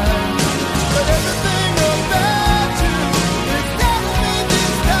line. But everything about you is telling me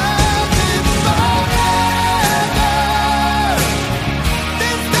this time it's forever.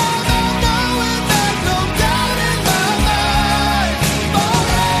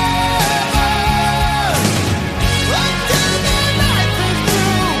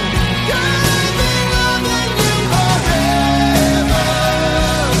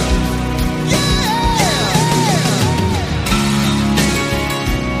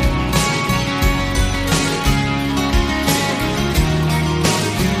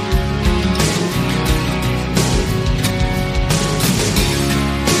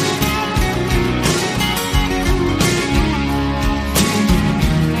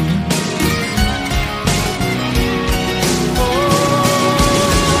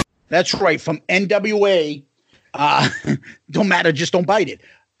 That's right. From NWA. Don't matter. Just don't bite it.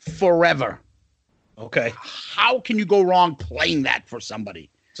 Forever. Okay. How can you go wrong playing that for somebody?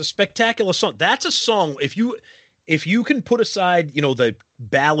 It's a spectacular song. That's a song. If you can put aside, the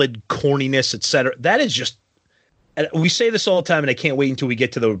ballad corniness, etc., that is just. We say this all the time, and I can't wait until we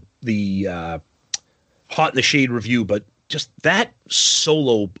get to the Hot in the Shade review. But just that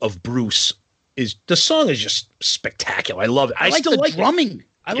solo of Bruce the song is just spectacular. I love it. I like still the drumming.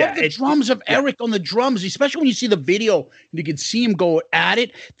 I love the drums of Eric on the drums, especially when you see the video and you can see him go at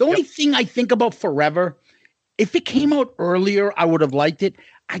it. The only thing I think about Forever, if it came out earlier, I would have liked it.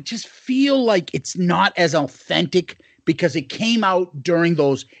 I just feel like it's not as authentic because it came out during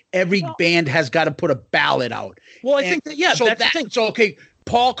those. Every band has got to put a ballad out. Well, I think that's the thing. So, okay,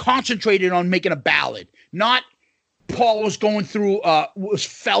 Paul concentrated on making a ballad, not Paul was going through,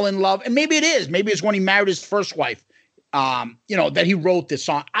 fell in love. And maybe it is. Maybe it's when he married his first wife, that he wrote this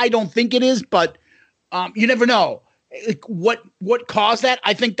song. I don't think it is, but you never know. Like, what caused that?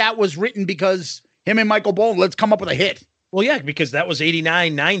 I think that was written because him and Michael Bolton, let's come up with a hit. Well, yeah, because that was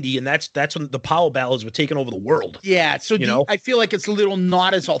 89, 90, and that's when the Powell ballads were taking over the world. Yeah, so I feel like it's a little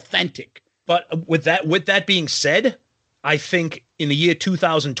not as authentic. But with that being said, I think in the year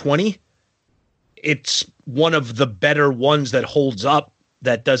 2020, it's one of the better ones that holds up,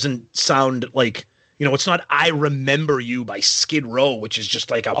 that doesn't sound like, it's not I Remember You by Skid Row, which is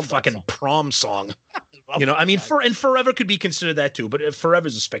just like a fucking prom song. Forever could be considered that too, but Forever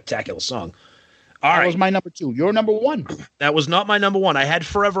is a spectacular song. That was my number 2. Your number 1. That was not my number 1. I had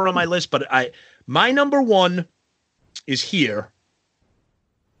Forever on my list, but my number 1 is here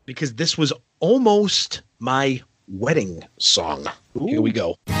because this was almost my wedding song. Ooh. Here we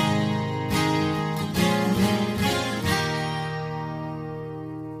go.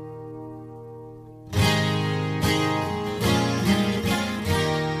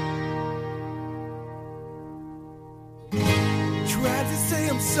 Tried to say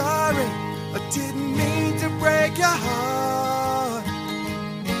I'm sorry, I didn't mean to break your heart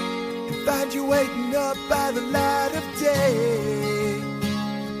and find you waiting up by the light of day.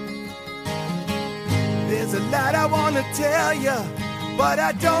 There's a lot I want to tell you, but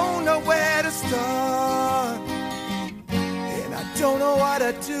I don't know where to start. And I don't know what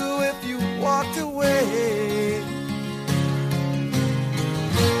I'd do if you walked away.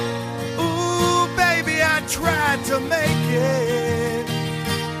 Ooh, baby, I tried to make it.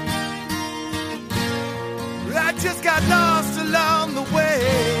 I just got lost along the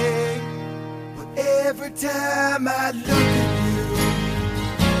way. But every time I look at you,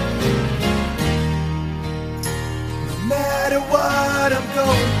 no matter what I'm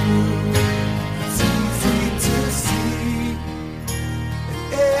going through, it's easy to see.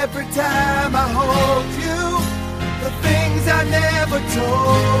 And every time I hold you, the things I never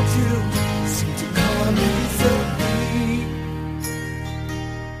told you seem to come easily.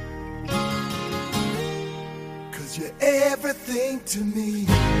 You're everything to me.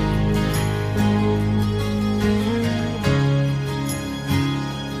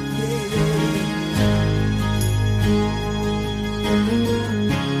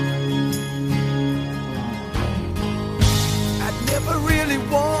 I never really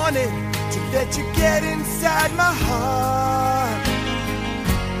wanted to let you get inside my heart.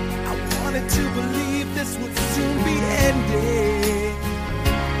 I wanted to believe this would soon be ending.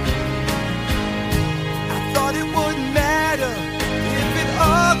 Thought it wouldn't matter if it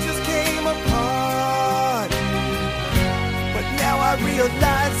all just came apart. But now I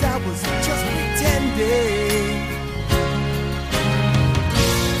realize I was just pretending.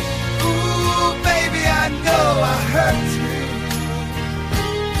 Ooh, baby, I know I hurt you,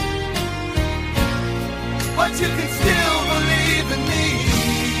 but you can still believe in me.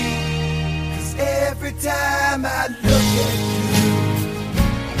 'Cause every time I look at you,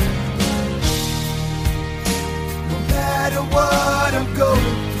 no matter what I'm going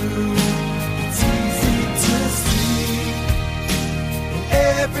through, it's easy to see. And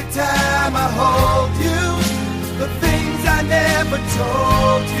every time I hold you, the things I never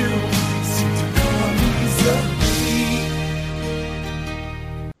told you seem to come easily.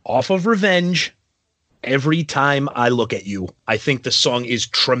 Off of Revenge, Every Time I Look at You. I think the song is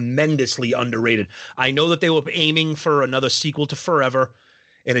tremendously underrated. I know that they were aiming for another sequel to Forever,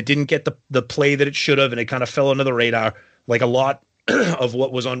 and it didn't get the play that it should have, and it kind of fell under the radar, like a lot of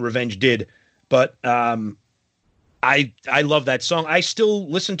what was on Revenge did. But I love that song. I still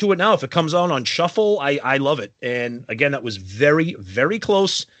listen to it now. If it comes on shuffle, I love it. And again, that was very, very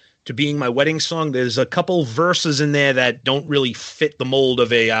close to being my wedding song. There's a couple verses in there that don't really fit the mold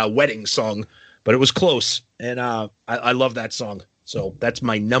of a wedding song, but it was close. And I love that song. So that's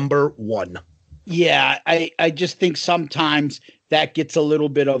my number one. Yeah, I just think sometimes that gets a little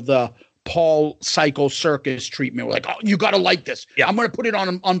bit of the Paul Psycho Circus treatment. We're like, oh, you got to like this. Yeah. I'm going to put it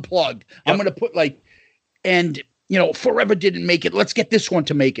on Unplugged. Yep. I'm going to put and Forever didn't make it. Let's get this one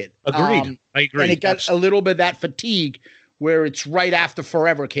to make it. Agreed. I agree. And it got a little bit of that fatigue where it's right after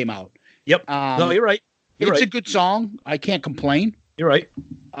Forever came out. Yep. No, you're right. It's a good song. I can't complain. You're right.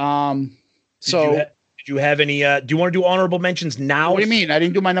 Did you have any? Do you want to do honorable mentions now? What do you mean? I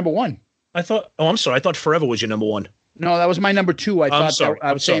didn't do my number one. I'm sorry. I thought Forever was your number one. No, that was my number two. I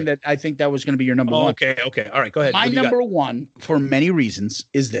was saying that I think that was going to be your number one. Okay. All right. Go ahead. My number one, for many reasons,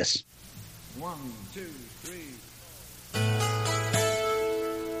 is this. 1, 2, 3.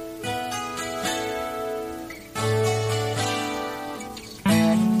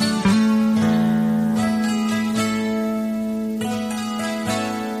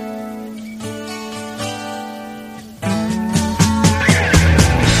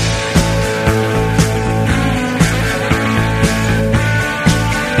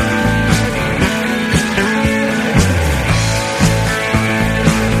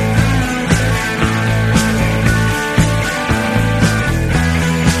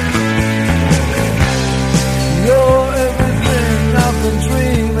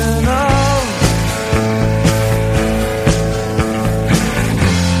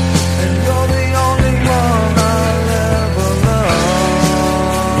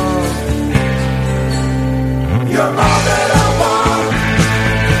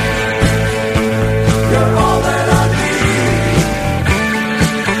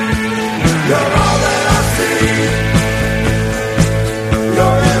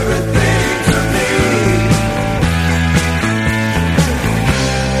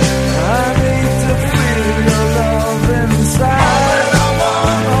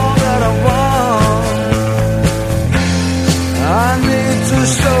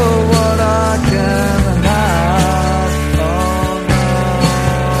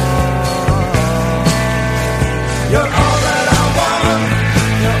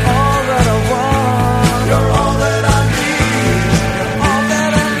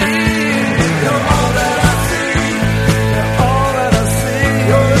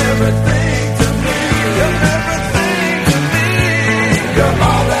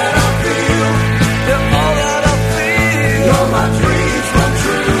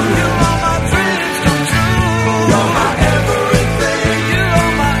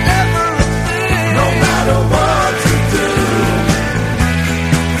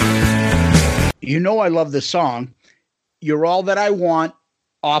 I love this song. You're All That I Want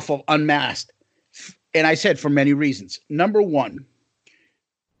off of Unmasked. And I said for many reasons. Number one,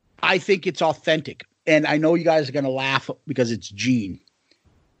 I think it's authentic. And I know you guys are going to laugh because it's Gene.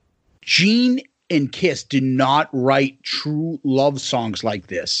 Gene and Kiss did not write true love songs like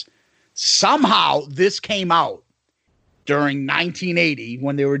this. Somehow this came out during 1980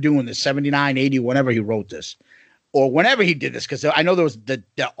 when they were doing this, 79, 80, whenever he wrote this. Or whenever he did this, because I know there was the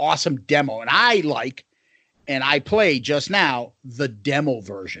awesome demo. And I played just now the demo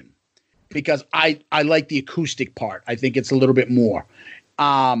version because I like the acoustic part. I think it's a little bit more.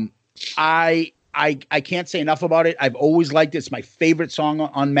 I can't say enough about it. I've always liked it. It's my favorite song on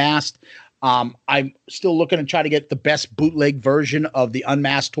Unmasked. I'm still looking to try to get the best bootleg version of the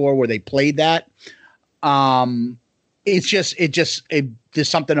Unmasked tour where they played that. There's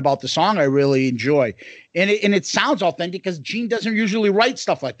something about the song I really enjoy. And it sounds authentic because Gene doesn't usually write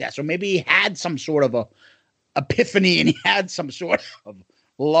stuff like that. So maybe he had some sort of a epiphany and he had some sort of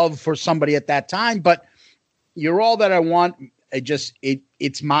love for somebody at that time. But You're All That I Want.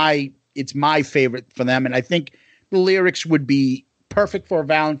 It's my favorite for them. And I think the lyrics would be perfect for a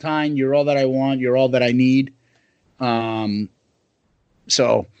Valentine. You're all that I want. You're all that I need.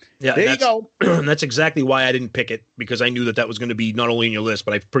 So yeah, there you go. That's exactly why I didn't pick it, because I knew that was going to be not only in your list,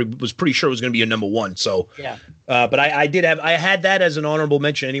 but I was pretty sure it was going to be your number one. So yeah. But I had that as an honorable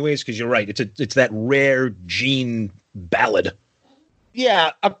mention anyways, because you're right. It's that rare Gene ballad.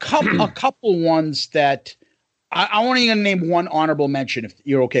 Yeah, a couple ones that I only going to name one honorable mention if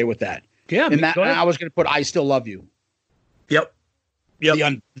you're okay with that. Yeah, and I was going to put I Still Love You. Yep.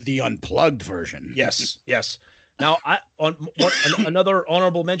 The unplugged version. Yes. Now, another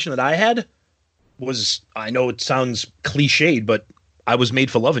honorable mention that I had was, I know it sounds cliched, but I Was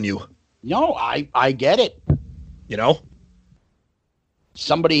Made for Loving You. No, I get it. You know?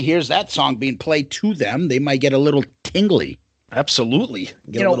 Somebody hears that song being played to them, they might get a little tingly. Absolutely.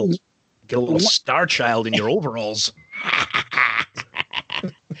 Get a little star child in your overalls.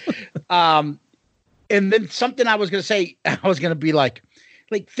 And then something I was going to say, I was going to be like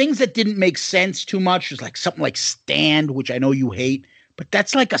like things that didn't make sense too much. There's like something like Stand, which I know you hate, but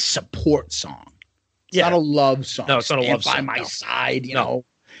that's like a support song. It's not a love song. No, it's not a love song. By my side, you know.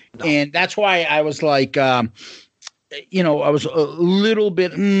 No. And that's why I was like, you know, I was a little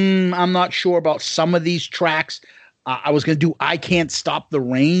bit, I'm not sure about some of these tracks. I was going to do I Can't Stop the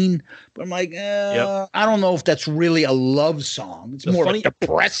Rain, but I'm like, I don't know if that's really a love song. It's more of a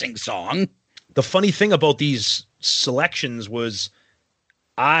depressing song. The funny thing about these selections was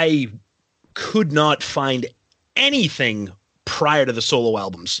I could not find anything prior to the solo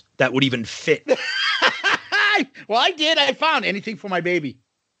albums that would even fit. Well, I did. I found Anything for My Baby.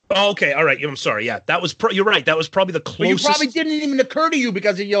 Oh, okay. All right. I'm sorry. Yeah, that was, you're right. That was probably the closest. But you probably didn't even occur to you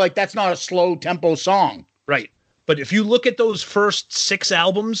because you're like, that's not a slow tempo song. Right. But if you look at those first 6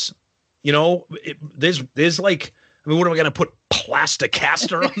 albums, you know, there's like, I mean, what am I going to put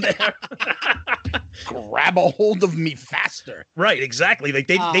Plasticaster on there? Grab a hold of me faster. Right. Exactly. Like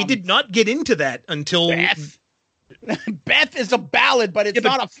they did not get into that until Beth is a ballad, but it's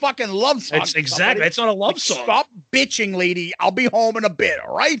not a fucking love song. Exactly. It's not a love song. Stop bitching, lady. I'll be home in a bit.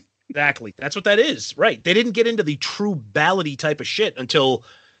 All right. Exactly. That's what that is. Right. They didn't get into the true ballady type of shit until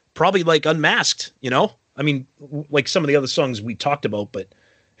probably like Unmasked, you know? I mean, like some of the other songs we talked about, but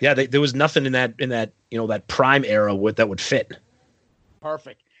yeah, there was nothing in that, you know, that prime era that would fit.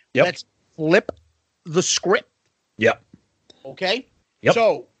 Perfect. Yep. Let's flip the script. Yep. Okay. Yep.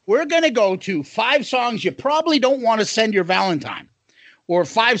 So we're going to go to 5 songs you probably don't want to send your Valentine, or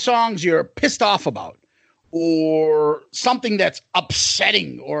 5 songs you're pissed off about, or something that's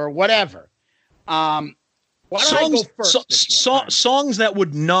upsetting or whatever. Why don't I go first? Songs that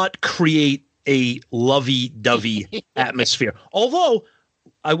would not create a lovey-dovey atmosphere. Although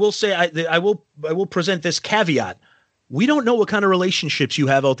I will say, I will present this caveat. We don't know what kind of relationships you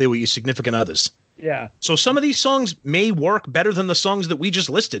have out there with your significant others. Yeah. So some of these songs may work better than the songs that we just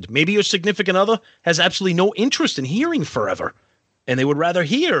listed. Maybe your significant other has absolutely no interest in hearing Forever, and they would rather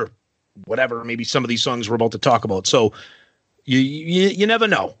hear whatever maybe some of these songs we're about to talk about. So you never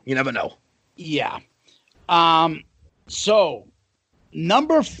know. You never know. Yeah. So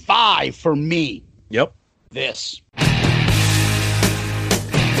number 5 for me. Yep. This.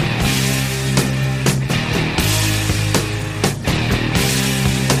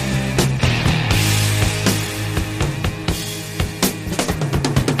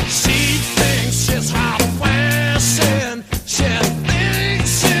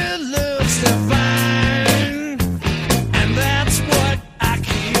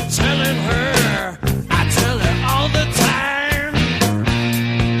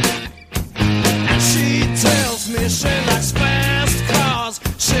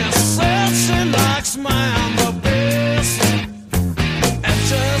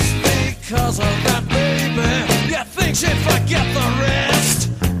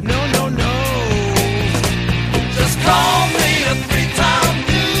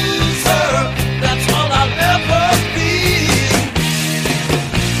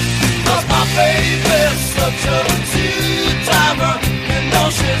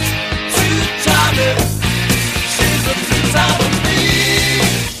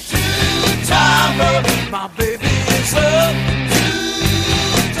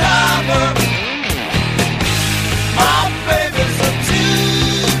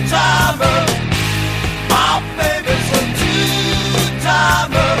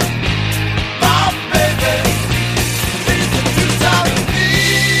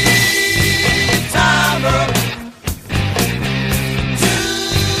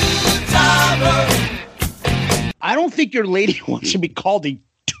 Your lady wants to be called a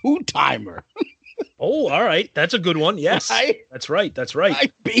 2-timer. Oh, all right. That's a good one. Yes. Right? That's right. That's right. My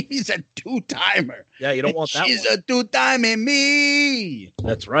baby's a 2-timer. Yeah, you don't want that She's a 2-timing me.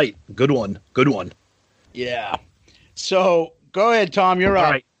 That's right. Good one. Good one. Yeah. So go ahead, Tom. You're up.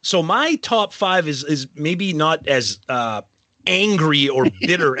 All right. So my top 5 is maybe not as angry or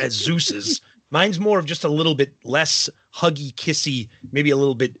bitter as Zeus's. Mine's more of just a little bit less huggy, kissy, maybe a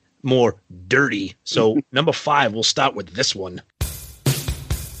little bit more dirty. So number 5, we'll start with this one.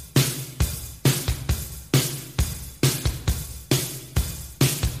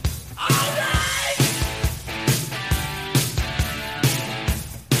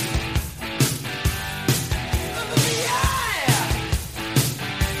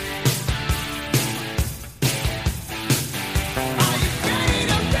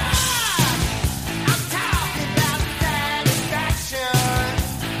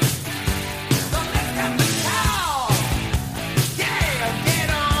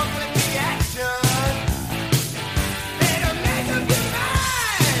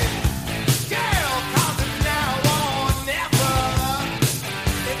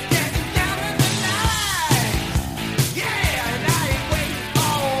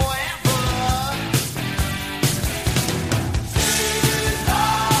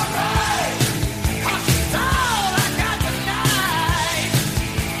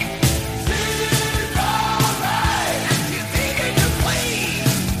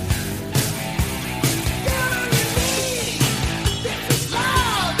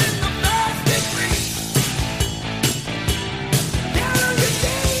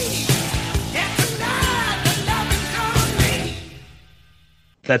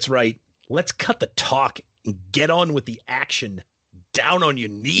 That's right. Let's cut the talk and get on with the action. Down on your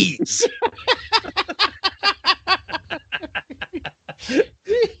knees.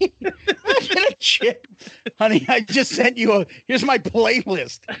 Honey, I just sent you here's my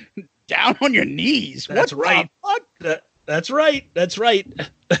playlist. Down on your knees. That's right. That's right. That's right.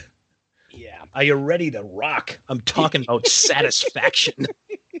 Yeah. Are you ready to rock? I'm talking about satisfaction.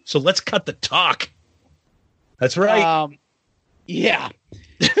 So let's cut the talk. That's right. Yeah.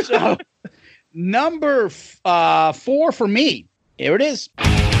 So number 4 for me. Here it is.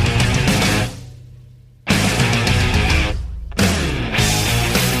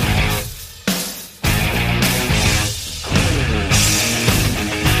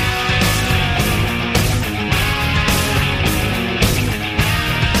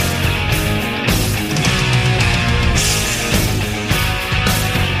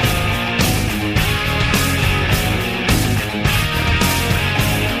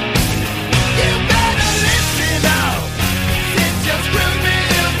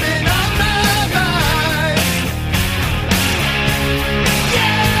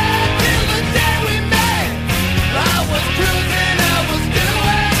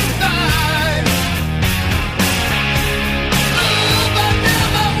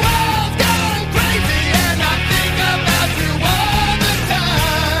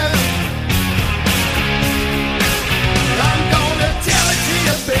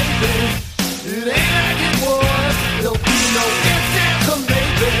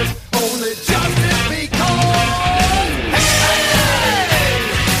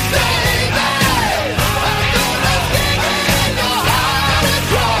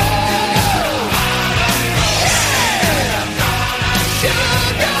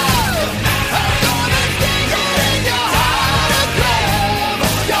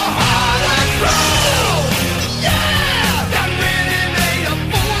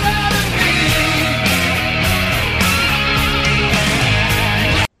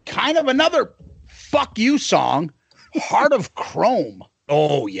 Another fuck you song, Heart of Chrome.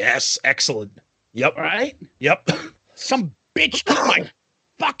 Oh, yes. Excellent. Yep. Right? Yep. Some bitch took my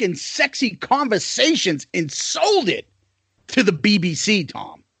fucking sexy conversations and sold it to the BBC,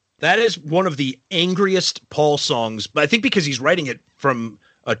 Tom. That is one of the angriest Paul songs, but I think because he's writing it from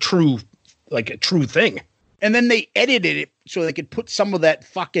a true thing. And then they edited it so they could put some of that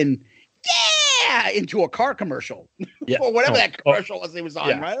fucking into a car commercial. Yeah. Or whatever that commercial was they was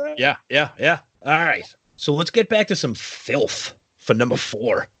on, right? Yeah. All right. So let's get back to some filth for number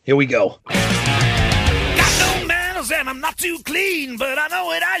 4. Here we go. Got no manners and I'm not too clean, but I know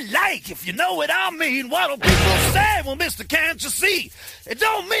what I like, if you know what I mean. What'll people say? Well, mister, can't you see? It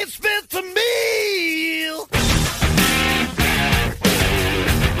don't mean spit to me.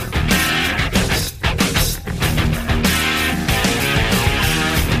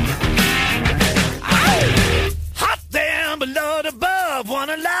 Below above, want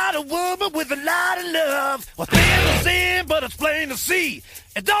a lot of woman with a lot of love. Well, thin to sin, but it's plain to see.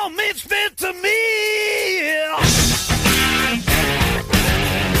 It don't mean spit to me. I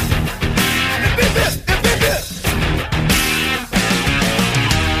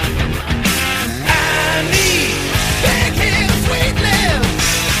need backhand sweet lips,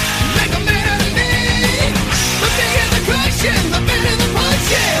 make a man out of me. The bigger the cushion, the better the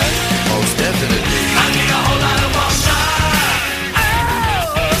pushing. Most definitely. I need a whole lot of one time.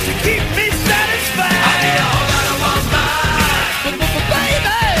 Keep me satisfied. I need a whole lot of one time.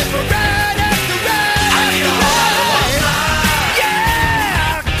 Baby, for ride after ride. I need a whole lot of one time.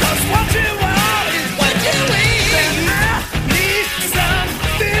 Yeah, 'cause what you want is what you eat. And I need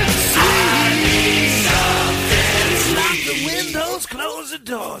something sweet. Lock the windows, close the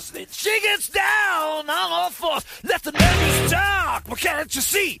doors. Then she gets down on all fours. Let the neighbors talk. Well, can't you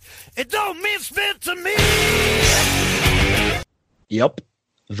see? It don't mean spit to me. Yep.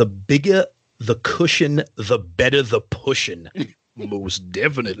 The bigger the cushion, the better the pushing. Most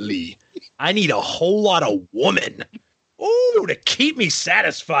definitely. I need a whole lot of woman. Ooh, to keep me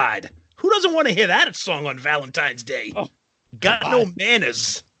satisfied. Who doesn't want to hear that song on Valentine's Day? Oh, got no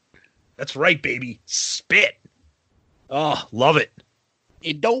manners. That's right, baby. Spit. Oh, love it.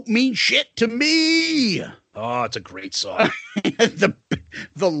 It don't mean shit to me. Oh, it's a great song. the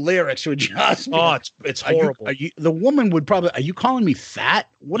lyrics would just it's horrible. The woman would probably, are you calling me fat?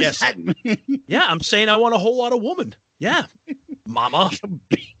 What does that mean? Yeah, I'm saying I want a whole lot of woman. Yeah. Mama.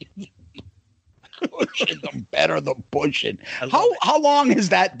 Pushing, the better the pushing. How long has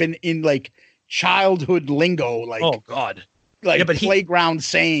that been in like childhood lingo? Like, oh God. Like playground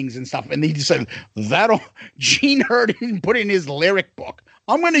sayings and stuff. And he just said, Gene heard it and put it in his lyric book.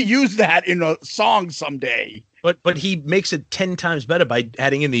 I'm going to use that in a song someday. But he makes it 10 times better by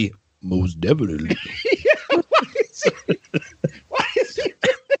adding in the most definitely. Why is he?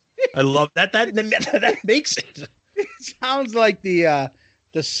 I love that. That makes it. It sounds like the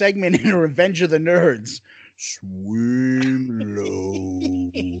segment in Revenge of the Nerds. Swim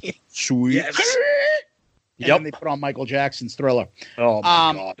low, swim. Yes. And Yep. then they put on Michael Jackson's Thriller. Oh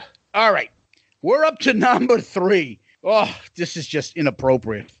my God. All right, we're up to number 3. Oh, this is just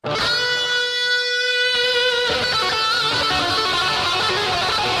inappropriate.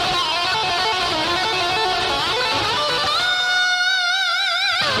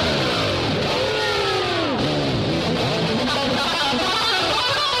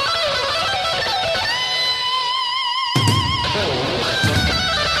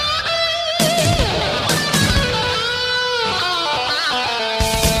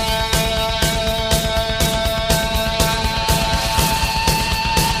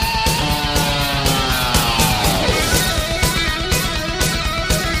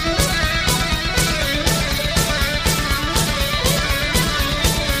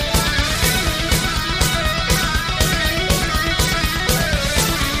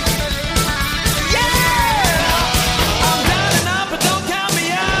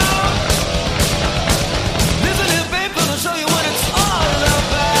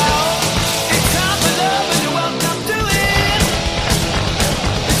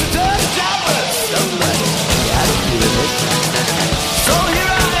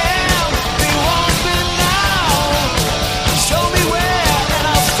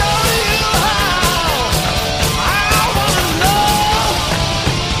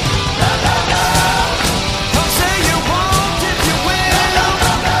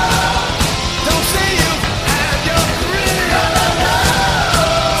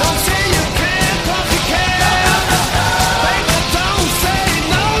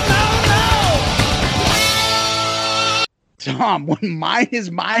 Tom, when mine is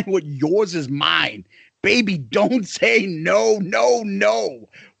mine, what yours is mine. Baby, don't say no, no, no.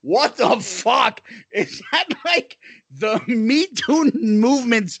 What the fuck? Is that like the Me Too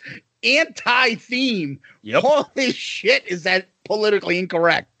movement's anti-theme? Yep. Holy shit, is that politically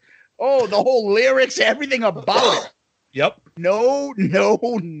incorrect? Oh, the whole lyrics, everything about it. Yep. No, no,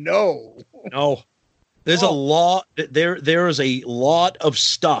 no. No. There's a lot. There is a lot of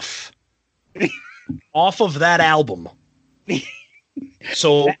stuff off of that album.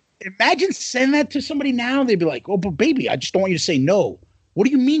 So imagine sending that to somebody now. They'd be like, "Oh, but baby, I just don't want you to say no." What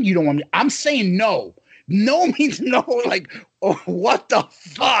do you mean you don't want me? I'm saying no. No means no. Like, oh, what the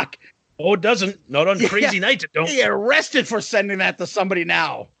fuck? Oh, it doesn't. Not on Crazy Nights. It don't. Get arrested for sending that to somebody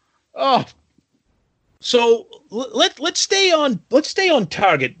now. Oh. So let's stay on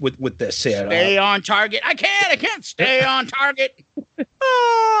target with this here. Stay on target. I can't stay on target.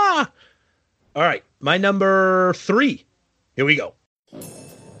 All right, my number 3. Here we go.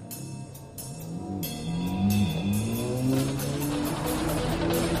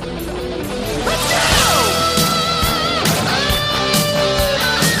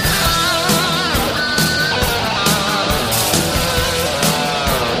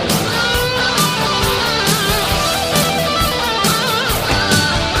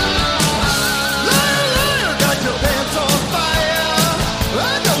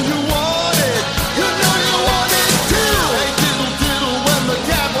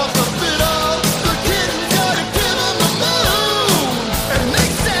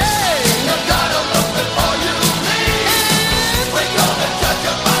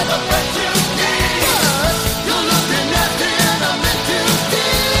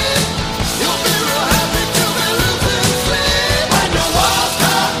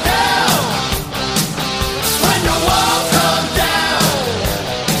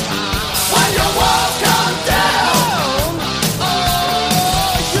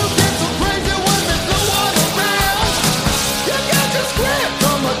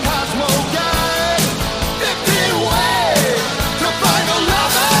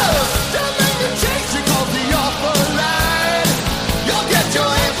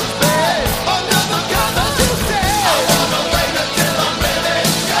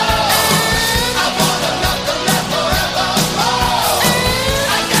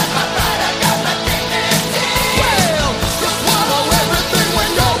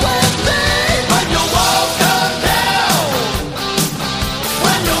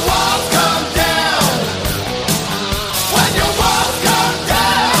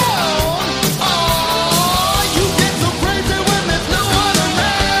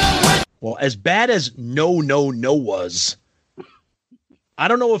 As bad as No was, I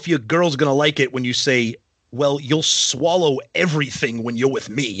don't know if your girl's going to like it when you say, well, you'll swallow everything when you're with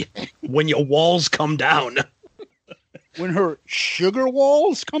me, when your walls come down. when her sugar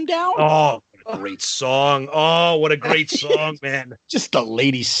walls come down. Oh, what a great song. Oh, what a great song, man. Just the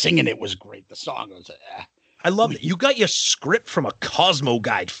lady singing it was great. The song was, I love it. You got your script from a Cosmo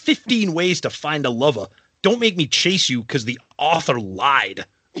guide. 15 ways to find a lover. Don't make me chase you because the author lied.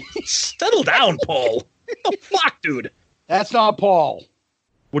 Settle down, Paul. What the fuck, dude? That's not Paul.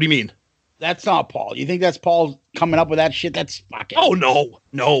 What do you mean? That's not Paul. You think that's Paul coming up with that shit? That's fucking. Oh,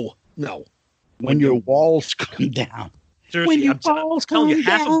 no. When your walls come down. Seriously, when your walls come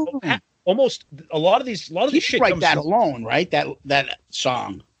down. Almost a lot of these shit. Write that alone, right? That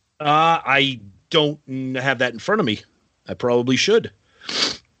song. I don't have that in front of me. I probably should.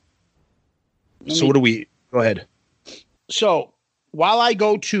 So what do we? Go ahead. So while I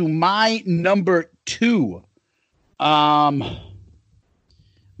go to my number 2,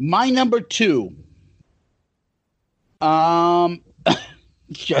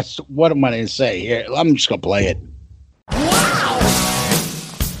 just what am I going to say here? I'm just going to play it.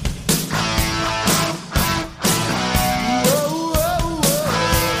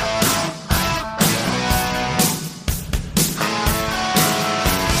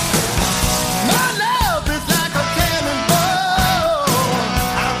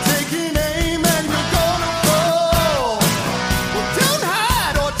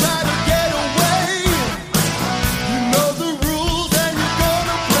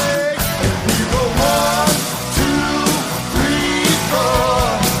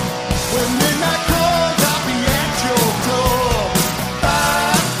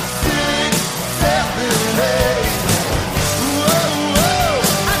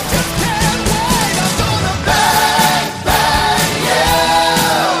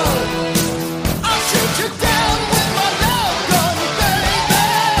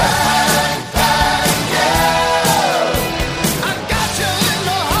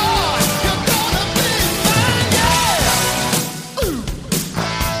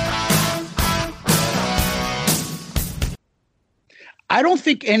 I don't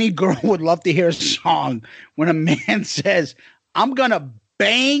think any girl would love to hear a song when a man says, I'm going to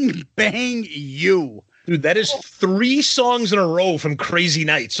bang you. Dude, that is 3 songs in a row from Crazy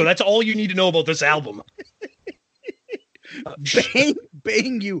Nights. So that's all you need to know about this album.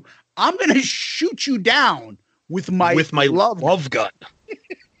 Bang you. I'm going to shoot you down with my love gun.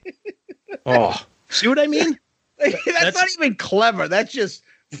 Oh, see what I mean? That's not even clever. That's just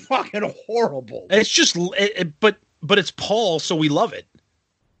fucking horrible. It's just, but it's Paul, so we love it.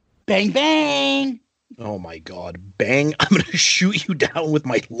 Bang, bang. Oh, my God. Bang. I'm going to shoot you down with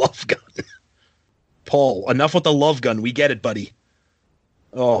my love gun. Paul, enough with the love gun. We get it, buddy.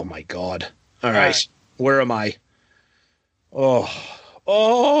 Oh, my God. All right. Where am I? Oh.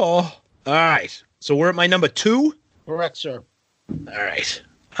 All right. So we're at my number 2? Correct, sir. All right.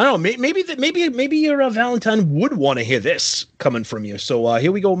 I don't know. Maybe your Valentine would want to hear this coming from you. So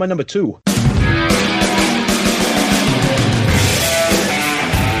here we go with my number 2.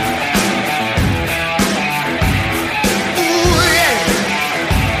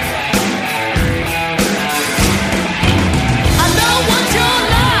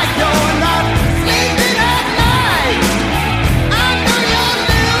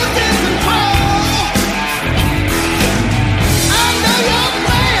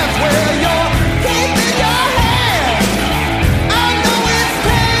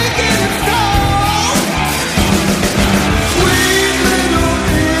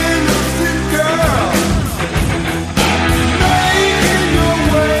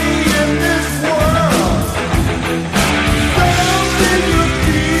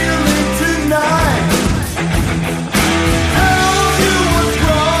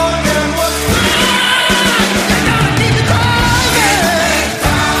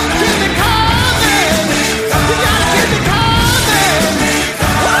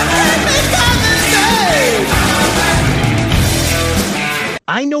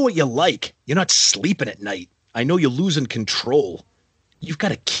 I know what you like. You're not sleeping at night. I know you're losing control. You've got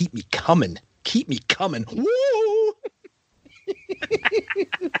to keep me coming. Keep me coming. Woo!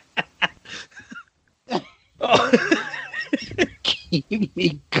 Keep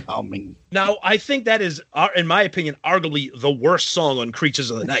me coming. Now, I think that is, in my opinion, arguably the worst song on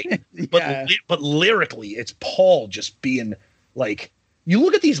Creatures of the Night. Yeah. But lyrically, it's Paul just being like, you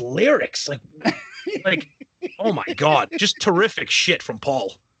look at these lyrics, like, oh my God, just terrific shit from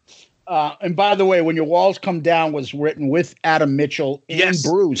Paul. And by the way, When Your Walls Come Down was written with Adam Mitchell and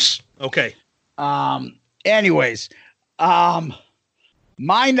Bruce. Okay. Anyways, my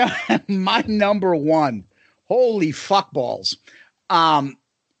number 1. Holy fuckballs.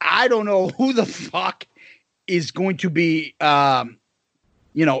 I don't know who the fuck is going to be,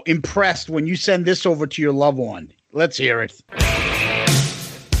 impressed when you send this over to your loved one. Let's hear it.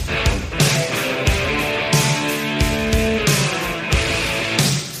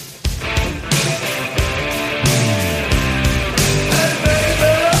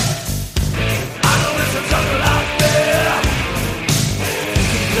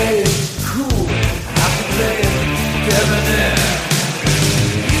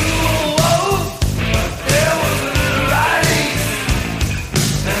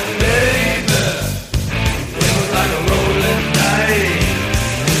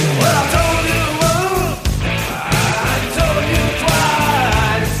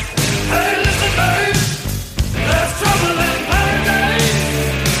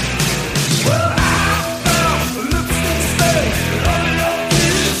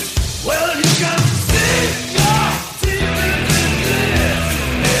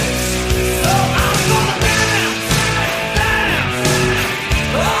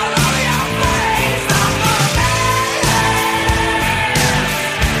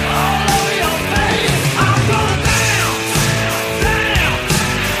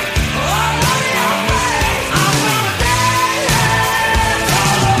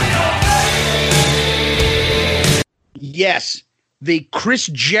 Yes, the Chris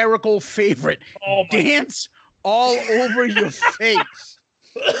Jericho favorite, Dance All Over Your Face.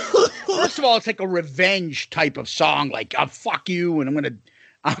 First of all, it's like a revenge type of song, like "I'll fuck you" and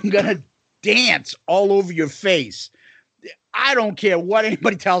I'm gonna dance all over your face. I don't care what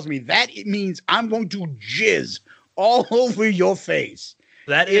anybody tells me. That it means I'm going to jizz all over your face.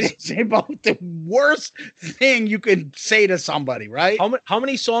 That is about the worst thing you can say to somebody, right? How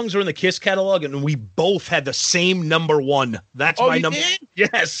many songs are in the Kiss catalog? And we both had the same number one. That's my number. Did?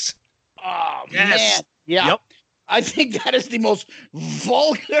 Yes. Oh, yes. Man. Yeah. Yep. I think that is the most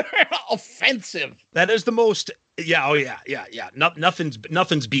vulgar, offensive. That is the most. Yeah. Oh, yeah. Yeah. Yeah. Nothing's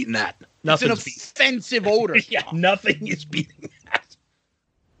beating that. Nothing's it's an offensive odor. Yeah. Nothing is beating that.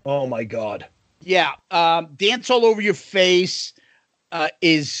 Oh, my God. Yeah. Dance All Over Your Face.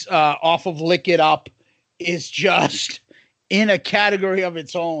 Is off of Lick It Up is just in a category of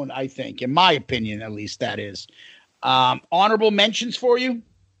its own, I think, in my opinion, at least that is. Honorable mentions for you?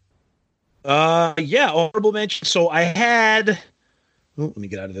 Yeah, honorable mentions. So I had, let me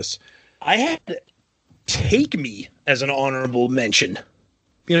get out of this. I had Take Me as an honorable mention.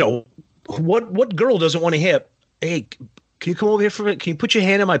 You know, what girl doesn't want to hear, hey, can you come over here for a minute? Can you put your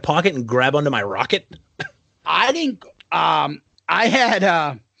hand in my pocket and grab onto my rocket? I think, I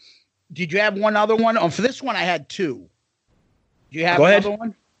had, did you have one other one? Oh, for this one, I had two. Do you have another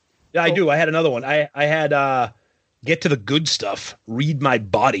one? Yeah, I do. I had another one. I had Get to the Good Stuff, Read My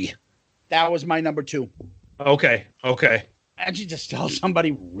Body. That was my number two. Okay. How'd you just tell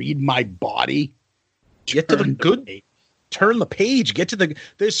somebody, read my body? Get to the good. Turn the page. Get to the.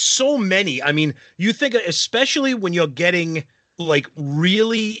 There's so many. I mean, you think, especially when you're getting like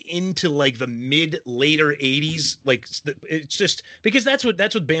really into like the later 80s, like it's just because that's what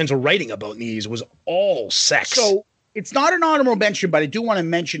bands were writing about in the 80s was all sex. So it's not an honorable mention, but I do want to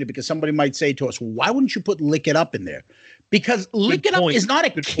mention it because somebody might say to us, why wouldn't you put Lick It Up in there? Because Lick It Up is not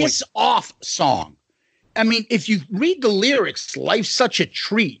a kiss off song. I mean, if you read the lyrics, life's such a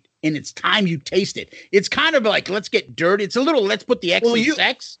treat and it's time you taste it. It's kind of like, let's get dirty. It's a little, let's put the X in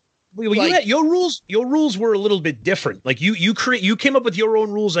sex. Well, like, you had, your rules were a little bit different. Like you came up with your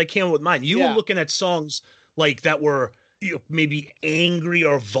own rules. I came up with mine. You were looking at songs like that were maybe angry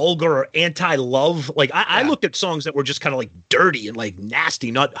or vulgar or anti-love. Like I looked at songs that were just kind of like dirty and like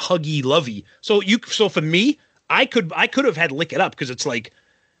nasty, not huggy, lovey. So for me, I could have had Lick It Up because it's like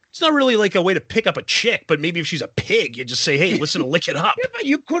it's not really like a way to pick up a chick, but maybe if she's a pig, you just say, hey, listen to Lick It Up. Yeah, but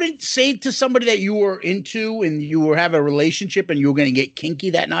you couldn't say to somebody that you were into and you were having a relationship and you were going to get kinky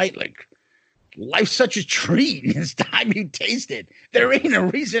that night, like, life's such a treat. It's time you taste it. There ain't a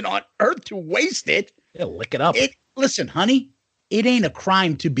reason on earth to waste it. Yeah, lick it up. Listen, honey, it ain't a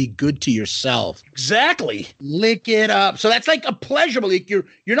crime to be good to yourself. Exactly. Lick it up. So that's like a pleasure. Like you're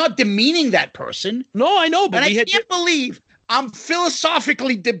not demeaning that person. No, I know, but I can't believe I'm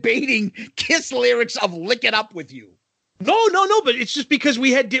philosophically debating Kiss lyrics of Lick It Up with you. No, but it's just because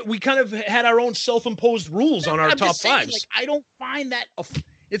we kind of had our own self-imposed rules on our top fives. Like, I don't find that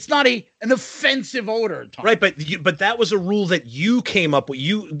it's not an offensive odor, Tom. Right? But that was a rule that you came up with.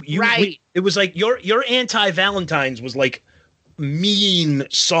 You right? It was like your anti-Valentine's was like mean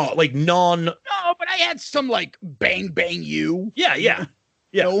song, like non. No, but I had some like Bang Bang You. Yeah.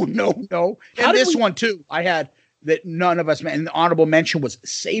 No. And this one too, I had that none of us. And the honorable mention was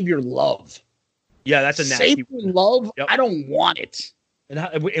Save Your Love. Yeah, that's a nasty. Save Your Love. Yep. I don't want it.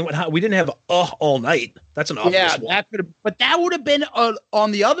 And we didn't have all night. That's an obvious one. But that would have been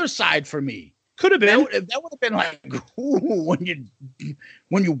on the other side for me. Could have been. That would have been like, ooh,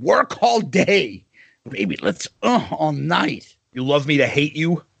 when you work all day, baby, let's all night. You love me to hate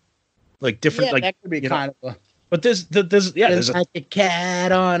you, like different. Yeah, like that could be kind of. But there's like a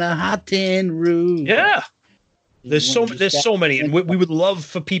cat on a hot tin roof. Yeah. There's so many, and we would love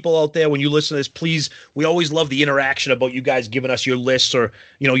for people out there when you listen to this. Please, we always love the interaction about you guys giving us your lists or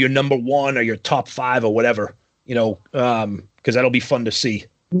your number one or your top 5 or whatever. Because that'll be fun to see.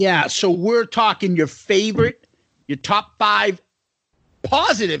 Yeah, so we're talking your top 5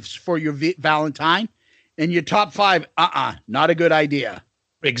 positives for your Valentine, and your top 5 not a good idea.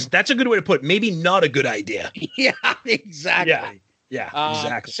 That's a good way to put it. Maybe not a good idea. Yeah, exactly. Yeah,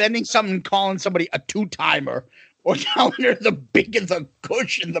 exactly. Sending something, calling somebody a 2-timer, or telling her the bigger the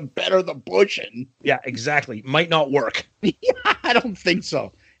cushion, the better the pushing. Yeah, exactly. Might not work. Yeah, I don't think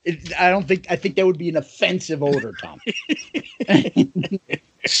so. I think that would be an offensive odor, Tom.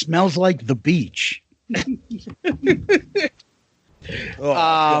 Smells like the beach.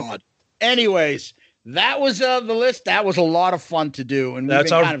 God. Anyways, that was the list. That was a lot of fun to do, and we've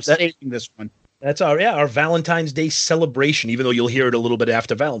been saving this one. That's our Valentine's Day celebration, even though you'll hear it a little bit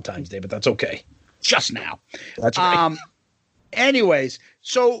after Valentine's Day, but that's okay. Just now. That's right. Anyways,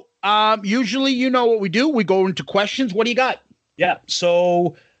 so usually you know what we do. We go into questions. What do you got? Yeah,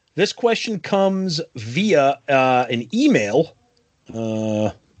 so this question comes via an email.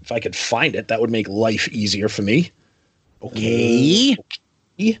 If I could find it, that would make life easier for me. Okay.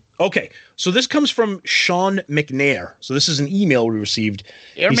 Okay, so this comes from Sean McNair. So this is an email we received.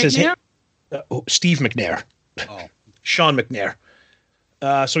 He says, hey, Steve McNair. Oh. Sean McNair.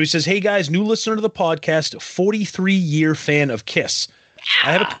 So he says, hey guys, new listener to the podcast, 43-year fan of Kiss.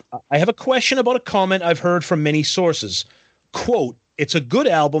 I have a question about a comment I've heard from many sources. Quote, it's a good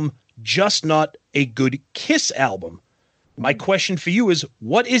album, just not a good Kiss album. My question for you is,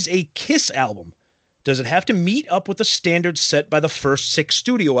 what is a Kiss album? Does it have to meet up with the standards set by the first 6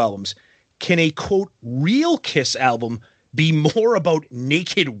 studio albums? Can a, quote, real Kiss album be more about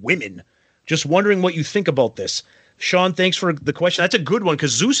naked women? Just wondering what you think about this. Sean, thanks for the question. That's a good one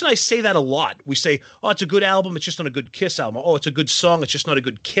because Zeus and I say that a lot. We say, oh, it's a good album. It's just not a good Kiss album. Oh, it's a good song. It's just not a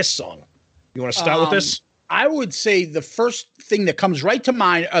good Kiss song. You want to start with this? I would say the first thing that comes right to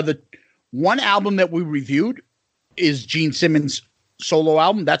mind are the one album that we reviewed is Gene Simmons' solo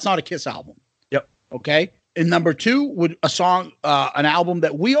album. That's not a Kiss album. Yep. Okay. And number 2 would an album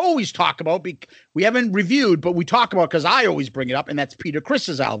that we always talk about. We haven't reviewed, but we talk about because I always bring it up, and that's Peter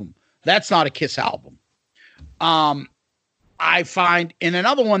Criss's album. That's not a Kiss album. I find in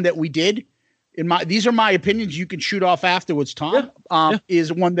another one that we did these are my opinions. You can shoot off afterwards, Tom.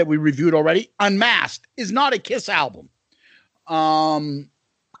 Is one that we reviewed already. Unmasked is not a Kiss album. I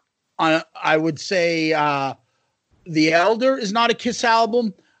would say The Elder is not a Kiss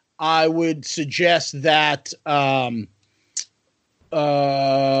album. I would suggest that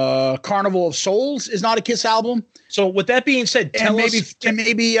Carnival of Souls is not a Kiss album. So with that being said,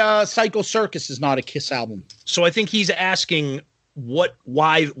 maybe Psycho Circus is not a Kiss album. So I think he's asking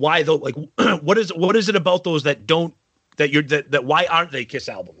why though, like what is it about those that why aren't they Kiss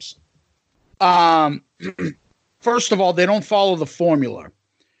albums? First of all, they don't follow the formula.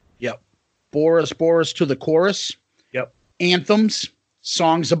 Yep. Boris to the chorus. Yep. Anthems,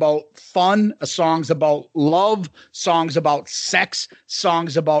 songs about fun, songs about love, songs about sex,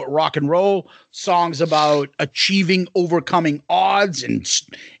 songs about rock and roll, songs about overcoming odds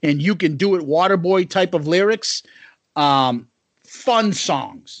and you can do it, Waterboy type of lyrics. Fun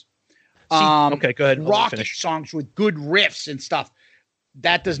songs. Okay, go ahead. Rocky songs with good riffs and stuff.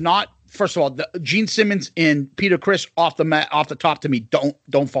 That does not. First of all, Gene Simmons and Peter Criss off the top to me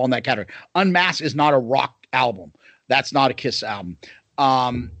don't fall in that category. Unmasked is not a rock album. That's not a Kiss album.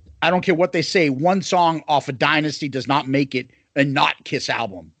 I don't care what they say. One song off of Dynasty does not make it a not Kiss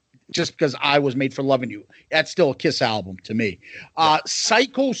album. Just because I Was Made for Loving You, that's still a Kiss album to me.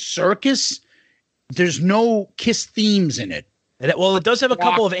 Psycho Circus, there's no Kiss themes in it. Well, it does have a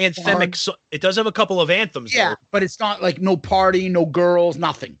couple of anthemic. It does have a couple of anthems. Yeah, though. But it's not like no party, no girls,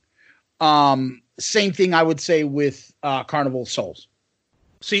 nothing. Same thing I would say with Carnival of Souls.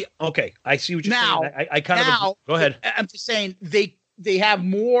 See, okay, I see what you're saying. I kind of go ahead. I'm just saying they have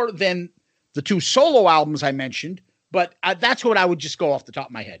more than the 2 solo albums I mentioned, but that's what I would just go off the top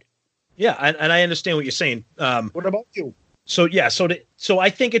of my head. Yeah, and I understand what you're saying. What about you? So yeah, so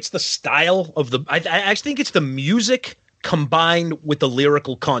I think it's the style of the. I think it's the music combined with the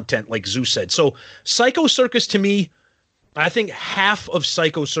lyrical content, like Zeus said. So Psycho Circus to me, I think half of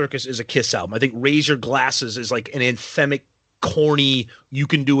Psycho Circus is a Kiss album. I think Raise Your Glasses is like an anthemic, corny, you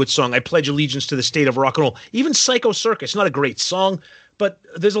can do it song. I Pledge Allegiance to the State of Rock and Roll. Even Psycho Circus, not a great song, but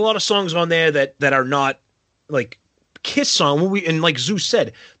there's a lot of songs on there that are not like Kiss song. And like Zeus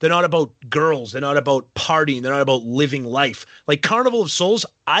said, they're not about girls. They're not about partying. They're not about living life. Like Carnival of Souls,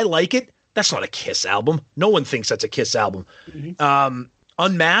 I like it. That's not a Kiss album. No one thinks that's a Kiss album. Mm-hmm.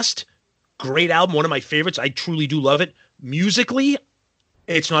 Unmasked, great album. One of my favorites. I truly do love it. Musically,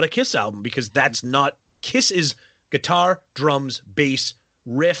 it's not a Kiss album because that's not Kiss is guitar, drums, bass,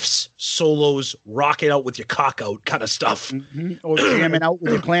 riffs, solos, rock it out with your cock out kind of stuff. Mm-hmm. Or jamming out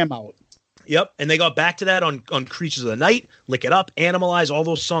with your clam out. Yep. And they got back to that on Creatures of the Night, Lick It Up, Animalize, all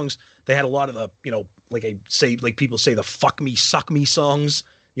those songs. They had a lot of the, like people say the fuck me, suck me songs.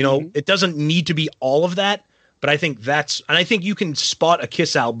 It doesn't need to be all of that, but I think I think you can spot a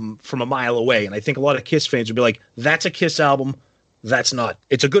Kiss album from a mile away. And I think a lot of Kiss fans would be like, that's a Kiss album. That's not.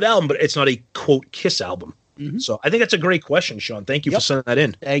 It's a good album, but it's not a quote Kiss album. Mm-hmm. So I think that's a great question, Sean. Thank you for sending that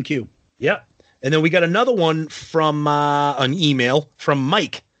in. Thank you. Yeah. And then we got another one from an email from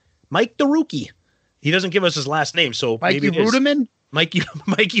Mike the Rookie. He doesn't give us his last name, so Mikey Ruderman? Mikey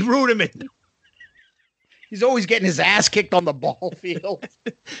Ruderman. He's always getting his ass kicked on the ball field.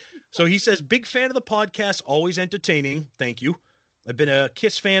 So he says, big fan of the podcast, always entertaining. Thank you. I've been a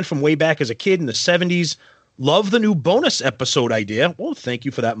Kiss fan from way back as a kid in the 70s. Love the new bonus episode idea. Well, thank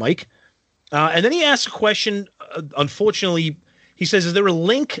you for that, Mike. And then he asks a question. Unfortunately, he says, is there a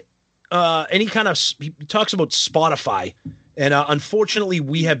link, he talks about Spotify. And unfortunately,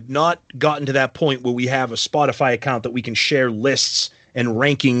 we have not gotten to that point where we have a Spotify account that we can share lists and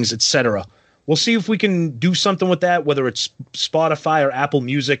rankings, etc. We'll see if we can do something with that, whether it's Spotify or Apple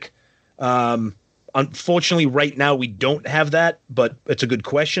Music. Unfortunately, right now we don't have that, but it's a good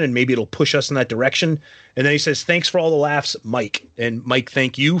question, and maybe it'll push us in that direction. And then he says, "Thanks for all the laughs, Mike." And Mike,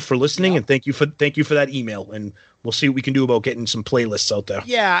 thank you for listening, and thank you for that email. And we'll see what we can do about getting some playlists out there.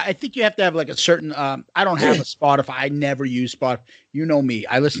 Yeah, I think you have to have like a certain. I don't have a Spotify. I never use Spotify. You know me.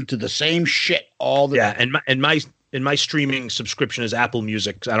 I listen to the same shit all the time. Yeah, and my streaming subscription is Apple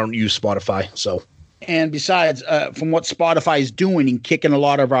Music. I don't use Spotify, so. And besides, from what Spotify is doing and kicking a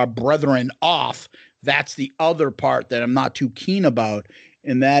lot of our brethren off, that's the other part that I'm not too keen about.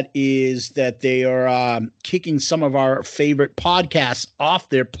 And that is that they are kicking some of our favorite podcasts off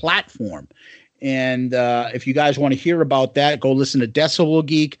their platform. And if you guys want to hear about that, go listen to Decibel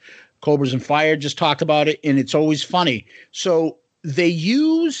Geek. Cobras and Fire just talked about it, and it's always funny. So they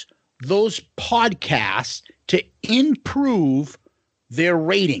use those podcasts to improve their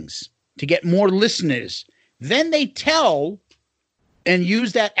ratings, to get more listeners. Then they tell and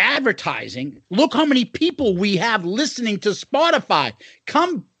use that advertising. Look how many people we have listening to Spotify.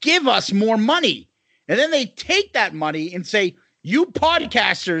 Come give us more money. And then they take that money and say, you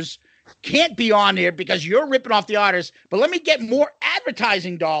podcasters can't be on here because you're ripping off the artists, but let me get more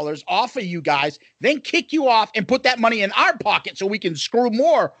advertising dollars off of you guys, then kick you off and put that money in our pocket so we can screw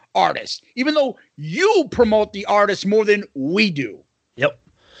more artists, even though you promote the artists more than we do. Yep.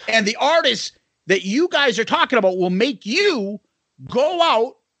 And the artists that you guys are talking about will make you go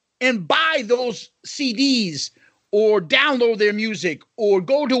out and buy those CDs or download their music or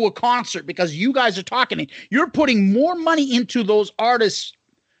go to a concert because you guys are talking. You're putting more money into those artists'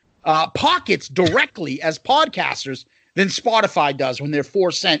 pockets directly as podcasters than Spotify does when they're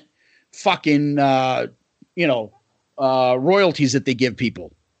 4-cent fucking royalties that they give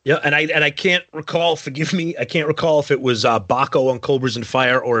people. Yeah, and I can't recall. Forgive me, I can't recall if it was Baco on Cobras and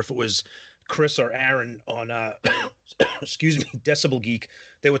Fire or if it was Chris or Aaron on excuse me, Decibel Geek.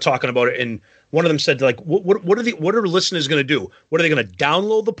 They were talking about it, and one of them said, like, what are listeners going to do? What are they going to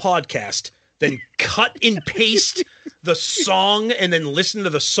download the podcast, then cut and paste the song, and then listen to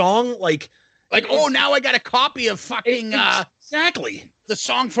the song? Like, oh, now I got a copy of fucking exactly the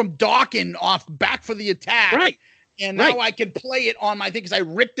song from Dawkins off Back for the Attack, right? And now I can play it on my thing because I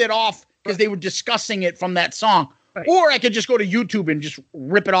ripped it off because they were discussing it from that song, right. Or I could just go to YouTube and just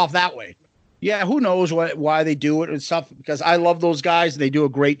rip it off that way. Yeah, who knows why they do it and stuff, because I love those guys. They do a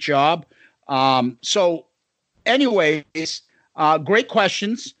great job. So anyways, great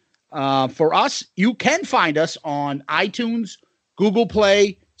questions for us. You can find us on iTunes, Google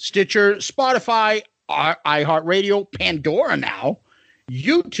Play, Stitcher, Spotify, iHeartRadio, Pandora now,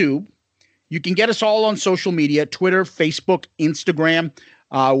 YouTube. You can get us all on social media, Twitter, Facebook, Instagram.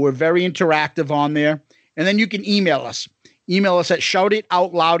 We're very interactive on there. And then you can email us. Email us at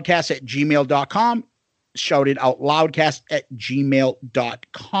shoutitoutloudcast@gmail.com,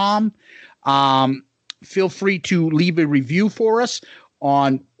 shoutitoutloudcast@gmail.com. Feel free to leave a review for us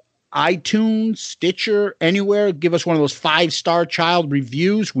on iTunes, Stitcher, anywhere. Give us one of those 5-star child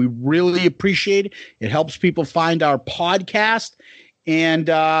reviews. We really appreciate it. It helps people find our podcast. And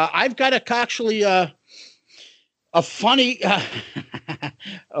I've got to actually a funny,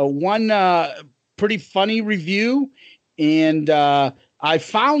 one pretty funny review. And I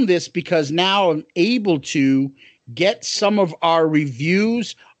found this because now I'm able to get some of our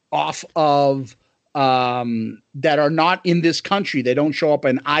reviews off of that are not in this country. They don't show up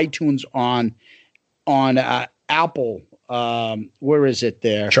in iTunes on Apple. Where is it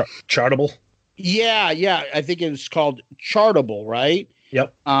there? Chartable. Yeah. I think it was called Chartable, right?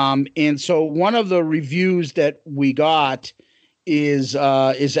 Yep. And so one of the reviews that we got is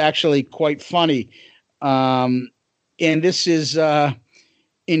actually quite funny. And this is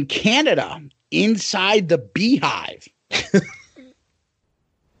in Canada, Inside the Beehive.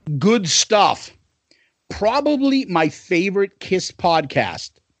 Good stuff. Probably my favorite Kiss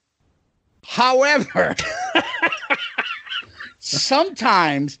podcast. However,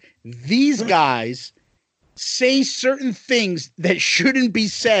 sometimes these guys say certain things that shouldn't be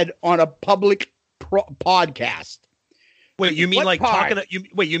said on a public podcast. Wait, you mean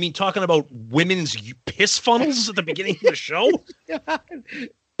you mean talking about women's piss funnels at the beginning of the show?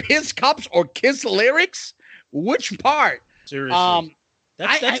 Piss cups or Kiss lyrics? Which part? Seriously.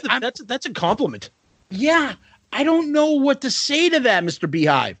 That's a compliment. Yeah, I don't know what to say to that, Mr.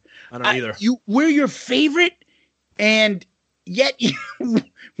 Beehive. I don't either. We're your favorite, and yet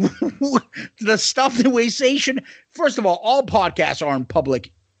the stuff that we say should. First of all podcasts are in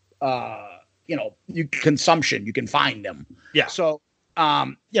public, consumption. You can find them. Yeah. So,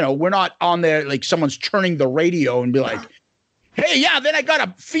 we're not on there like someone's turning the radio and be like, "Hey, yeah." Then I got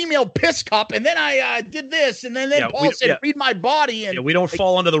a female piss cup, and then I did this, and then Paul said, "Read my body." And we don't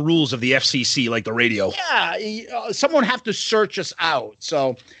fall under the rules of the FCC like the radio. Yeah, someone have to search us out.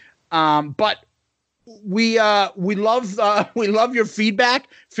 So, but we love your feedback.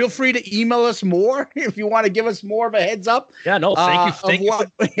 Feel free to email us more if you want to give us more of a heads up. Yeah, no, thank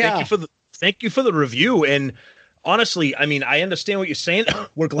you for the review. And honestly, I mean, I understand what you're saying.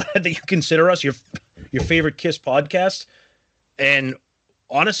 We're glad that you consider us your favorite Kiss podcast. And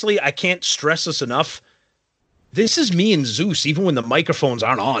honestly, I can't stress this enough. This is me and Zeus, even when the microphones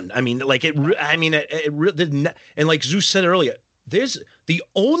aren't on. I mean, like it didn't. And like Zeus said earlier, there's the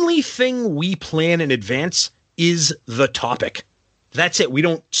only thing we plan in advance is the topic. That's it. We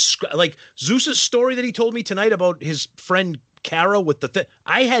don't like Zeus's story that he told me tonight about his friend Kara with the thing.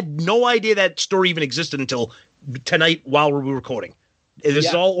 I had no idea that story even existed until tonight while we were recording. This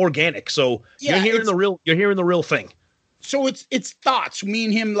is all organic. So you're hearing the real thing. So it's thoughts. Me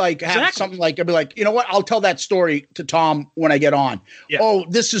and him have something like, I'll be like, you know what? I'll tell that story to Tom when I get on. Yeah. Oh,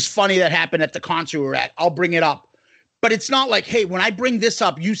 this is funny that happened at the concert we were at. I'll bring it up. But it's not like, hey, when I bring this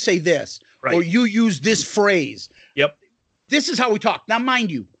up, you say this, or you use this phrase. Yep. This is how we talk. Now,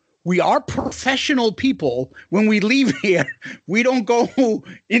 mind you, we are professional people. When we leave here, we don't go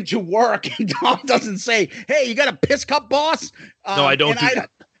into work and Tom doesn't say, hey, you got a piss cup, boss? No, I don't do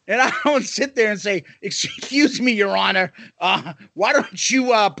that. And I don't sit there and say, excuse me, Your Honor, why don't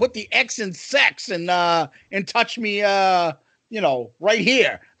you put the X in sex and touch me, right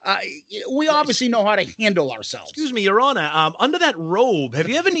here? We obviously know how to handle ourselves. Excuse me, Your Honor, under that robe, have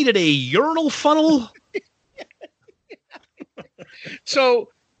you ever needed a urinal funnel? So,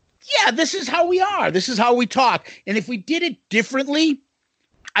 yeah, this is how we are. This is how we talk. And if we did it differently,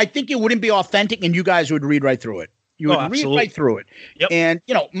 I think it wouldn't be authentic and you guys would read right through it. You would read right through it. Yep. And,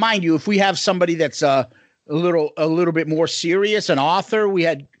 mind you, if we have somebody that's a little bit more serious, an author, we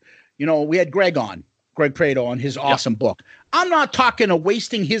had Greg Prato on his awesome book. I'm not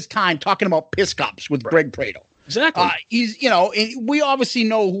wasting his time talking about piss cups with Greg Prato. Exactly. We obviously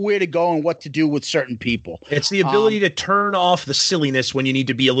know where to go and what to do with certain people. It's the ability to turn off the silliness when you need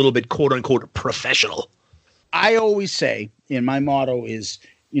to be a little bit quote unquote professional. I always say, and my motto is,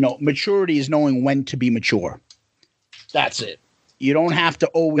 maturity is knowing when to be mature. That's it. You don't have to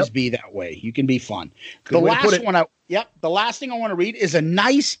always be that way. You can be fun. The last thing I want to read is a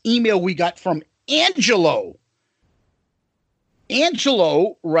nice email we got from Angelo.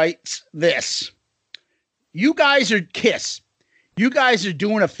 Angelo writes this. You guys are Kiss. You guys are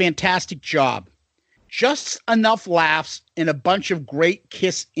doing a fantastic job. Just enough laughs and a bunch of great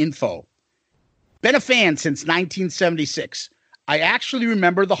Kiss info. Been a fan since 1976. I actually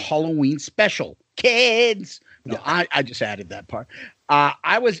remember the Halloween special. Kids. No, I just added that part.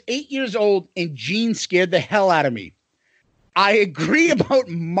 I was 8 years old and Gene scared the hell out of me. I agree about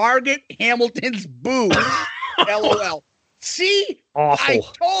Margaret Hamilton's boobs. LOL. See? Awful. I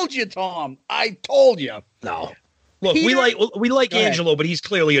told you, Tom. I told you. No. Look, Peter, we like Angelo, but he's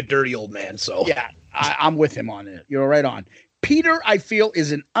clearly a dirty old man. So yeah, I'm with him on it. You're right on. Peter, I feel,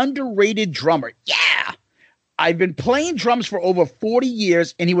 is an underrated drummer. Yeah. I've been playing drums for over 40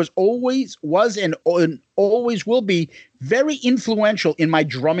 years, and he was and always will be very influential in my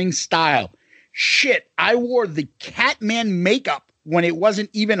drumming style. Shit, I wore the Catman makeup when it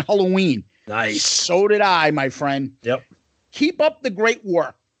wasn't even Halloween. Nice. So did I, my friend. Yep. Keep up the great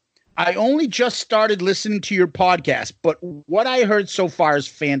work. I only just started listening to your podcast, but what I heard so far is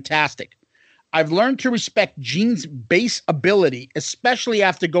fantastic. I've learned to respect Gene's bass ability, especially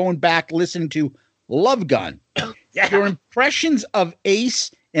after going back listening to Love Gun. Yeah. Your impressions of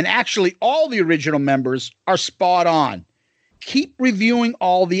Ace and actually all the original members are spot on. Keep reviewing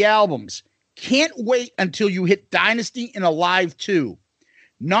all the albums. Can't wait until you hit Dynasty and Alive 2.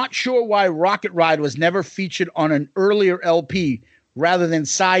 Not sure why Rocket Ride was never featured on an earlier LP rather than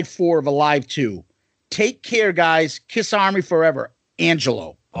side 4 of Alive 2. Take care, guys. Kiss Army forever.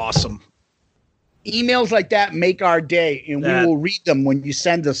 Angelo. Awesome. Emails like that make our day, and we will read them when you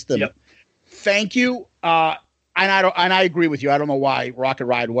send us them. Yep. Thank you. And I agree with you. I don't know why Rocket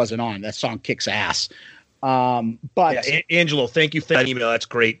Ride wasn't on. That song kicks ass. But Angelo, thank you for that email. That's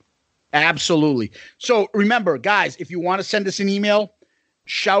great. Absolutely. So remember, guys, if you want to send us an email,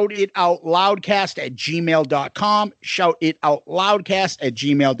 shout it out loudcast@gmail.com. Shout it out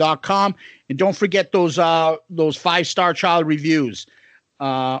loudcast@gmail.com. And don't forget those 5-star child reviews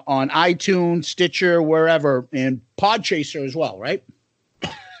on iTunes, Stitcher, wherever, and Podchaser as well, right?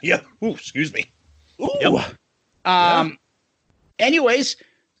 Yeah. Ooh, excuse me. Ooh. Yep. Anyways,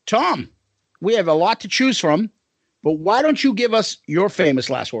 Tom, we have a lot to choose from, but why don't you give us your famous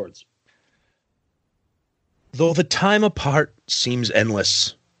last words? Though the time apart seems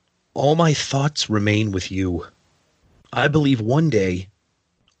endless, all my thoughts remain with you. I believe one day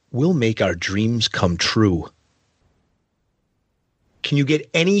we'll make our dreams come true. Can you get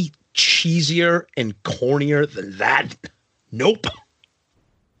any cheesier and cornier than that? Nope.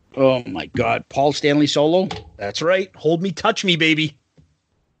 Oh, my God. Paul Stanley solo? That's right. Hold me, touch me, baby.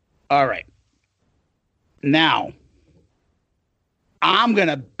 All right. Now, I'm going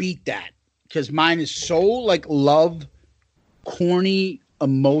to beat that because mine is so like love, corny,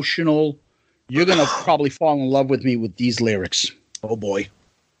 emotional. You're going to probably fall in love with me with these lyrics. Oh, boy.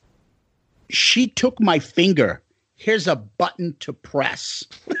 She took my finger. Here's a button to press.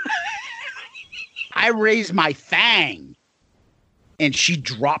 I raised my fang. And she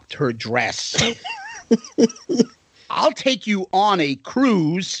dropped her dress. I'll take you on a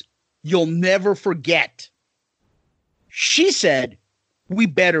cruise you'll never forget. She said, we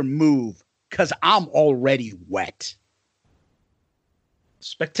better move because I'm already wet.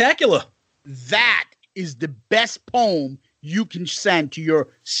 Spectacular. That is the best poem you can send to your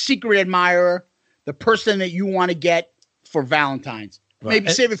secret admirer, the person that you want to get for Valentine's. Right.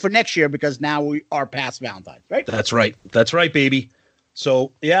 Maybe save it for next year because now we are past Valentine's, right? That's right. That's right, baby.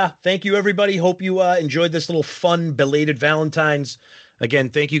 So, yeah, thank you, everybody. Hope you enjoyed this little fun, belated Valentine's. Again,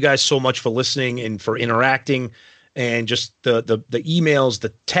 thank you guys so much for listening and for interacting and just the emails, the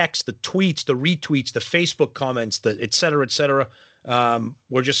texts, the tweets, the retweets, the Facebook comments, the et cetera, et cetera.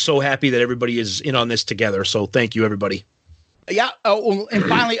 We're just so happy that everybody is in on this together. So thank you, everybody. Yeah. And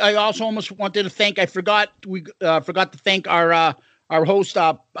finally, I also almost wanted to thank, forgot to thank our host,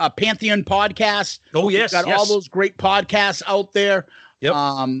 Pantheon Podcast. Oh, yes. We've got all those great podcasts out there. Yep.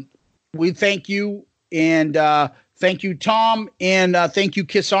 We thank you. And thank you, Tom. And thank you,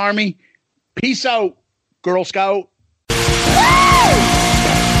 Kiss Army. Peace out, Girl Scout. Woo!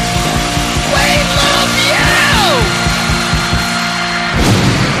 We love you!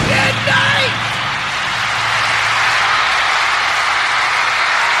 Good night!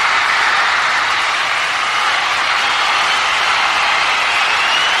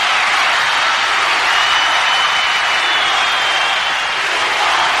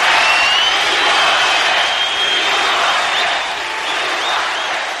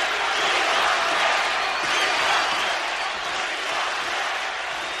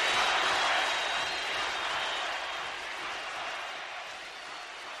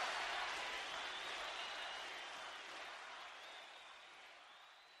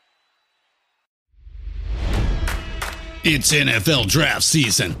 It's NFL draft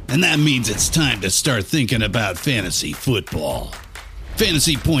season, and that means it's time to start thinking about fantasy football.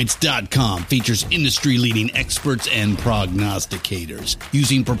 FantasyPoints.com features industry-leading experts and prognosticators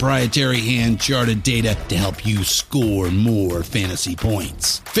using proprietary hand-charted data to help you score more fantasy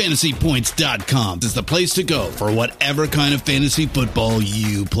points. FantasyPoints.com is the place to go for whatever kind of fantasy football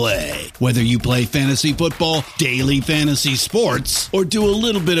you play. Whether you play fantasy football, daily fantasy sports, or do a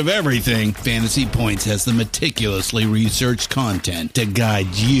little bit of everything, Fantasy Points has the meticulously researched content to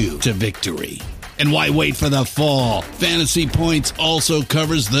guide you to victory. And why wait for the fall? Fantasy Points also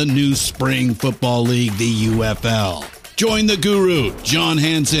covers the new spring football league, the UFL. Join the guru, John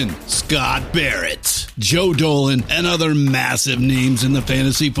Hansen, Scott Barrett, Joe Dolan, and other massive names in the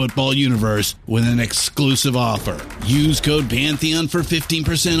fantasy football universe with an exclusive offer. Use code Pantheon for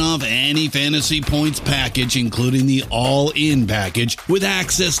 15% off any Fantasy Points package, including the all-in package, with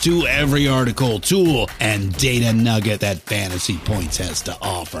access to every article, tool, and data nugget that Fantasy Points has to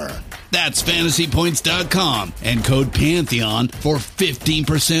offer. That's fantasypoints.com and code Pantheon for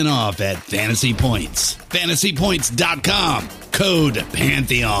 15% off at Fantasy Points. Fantasypoints.com, code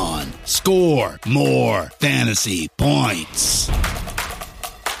Pantheon. Score more fantasy points.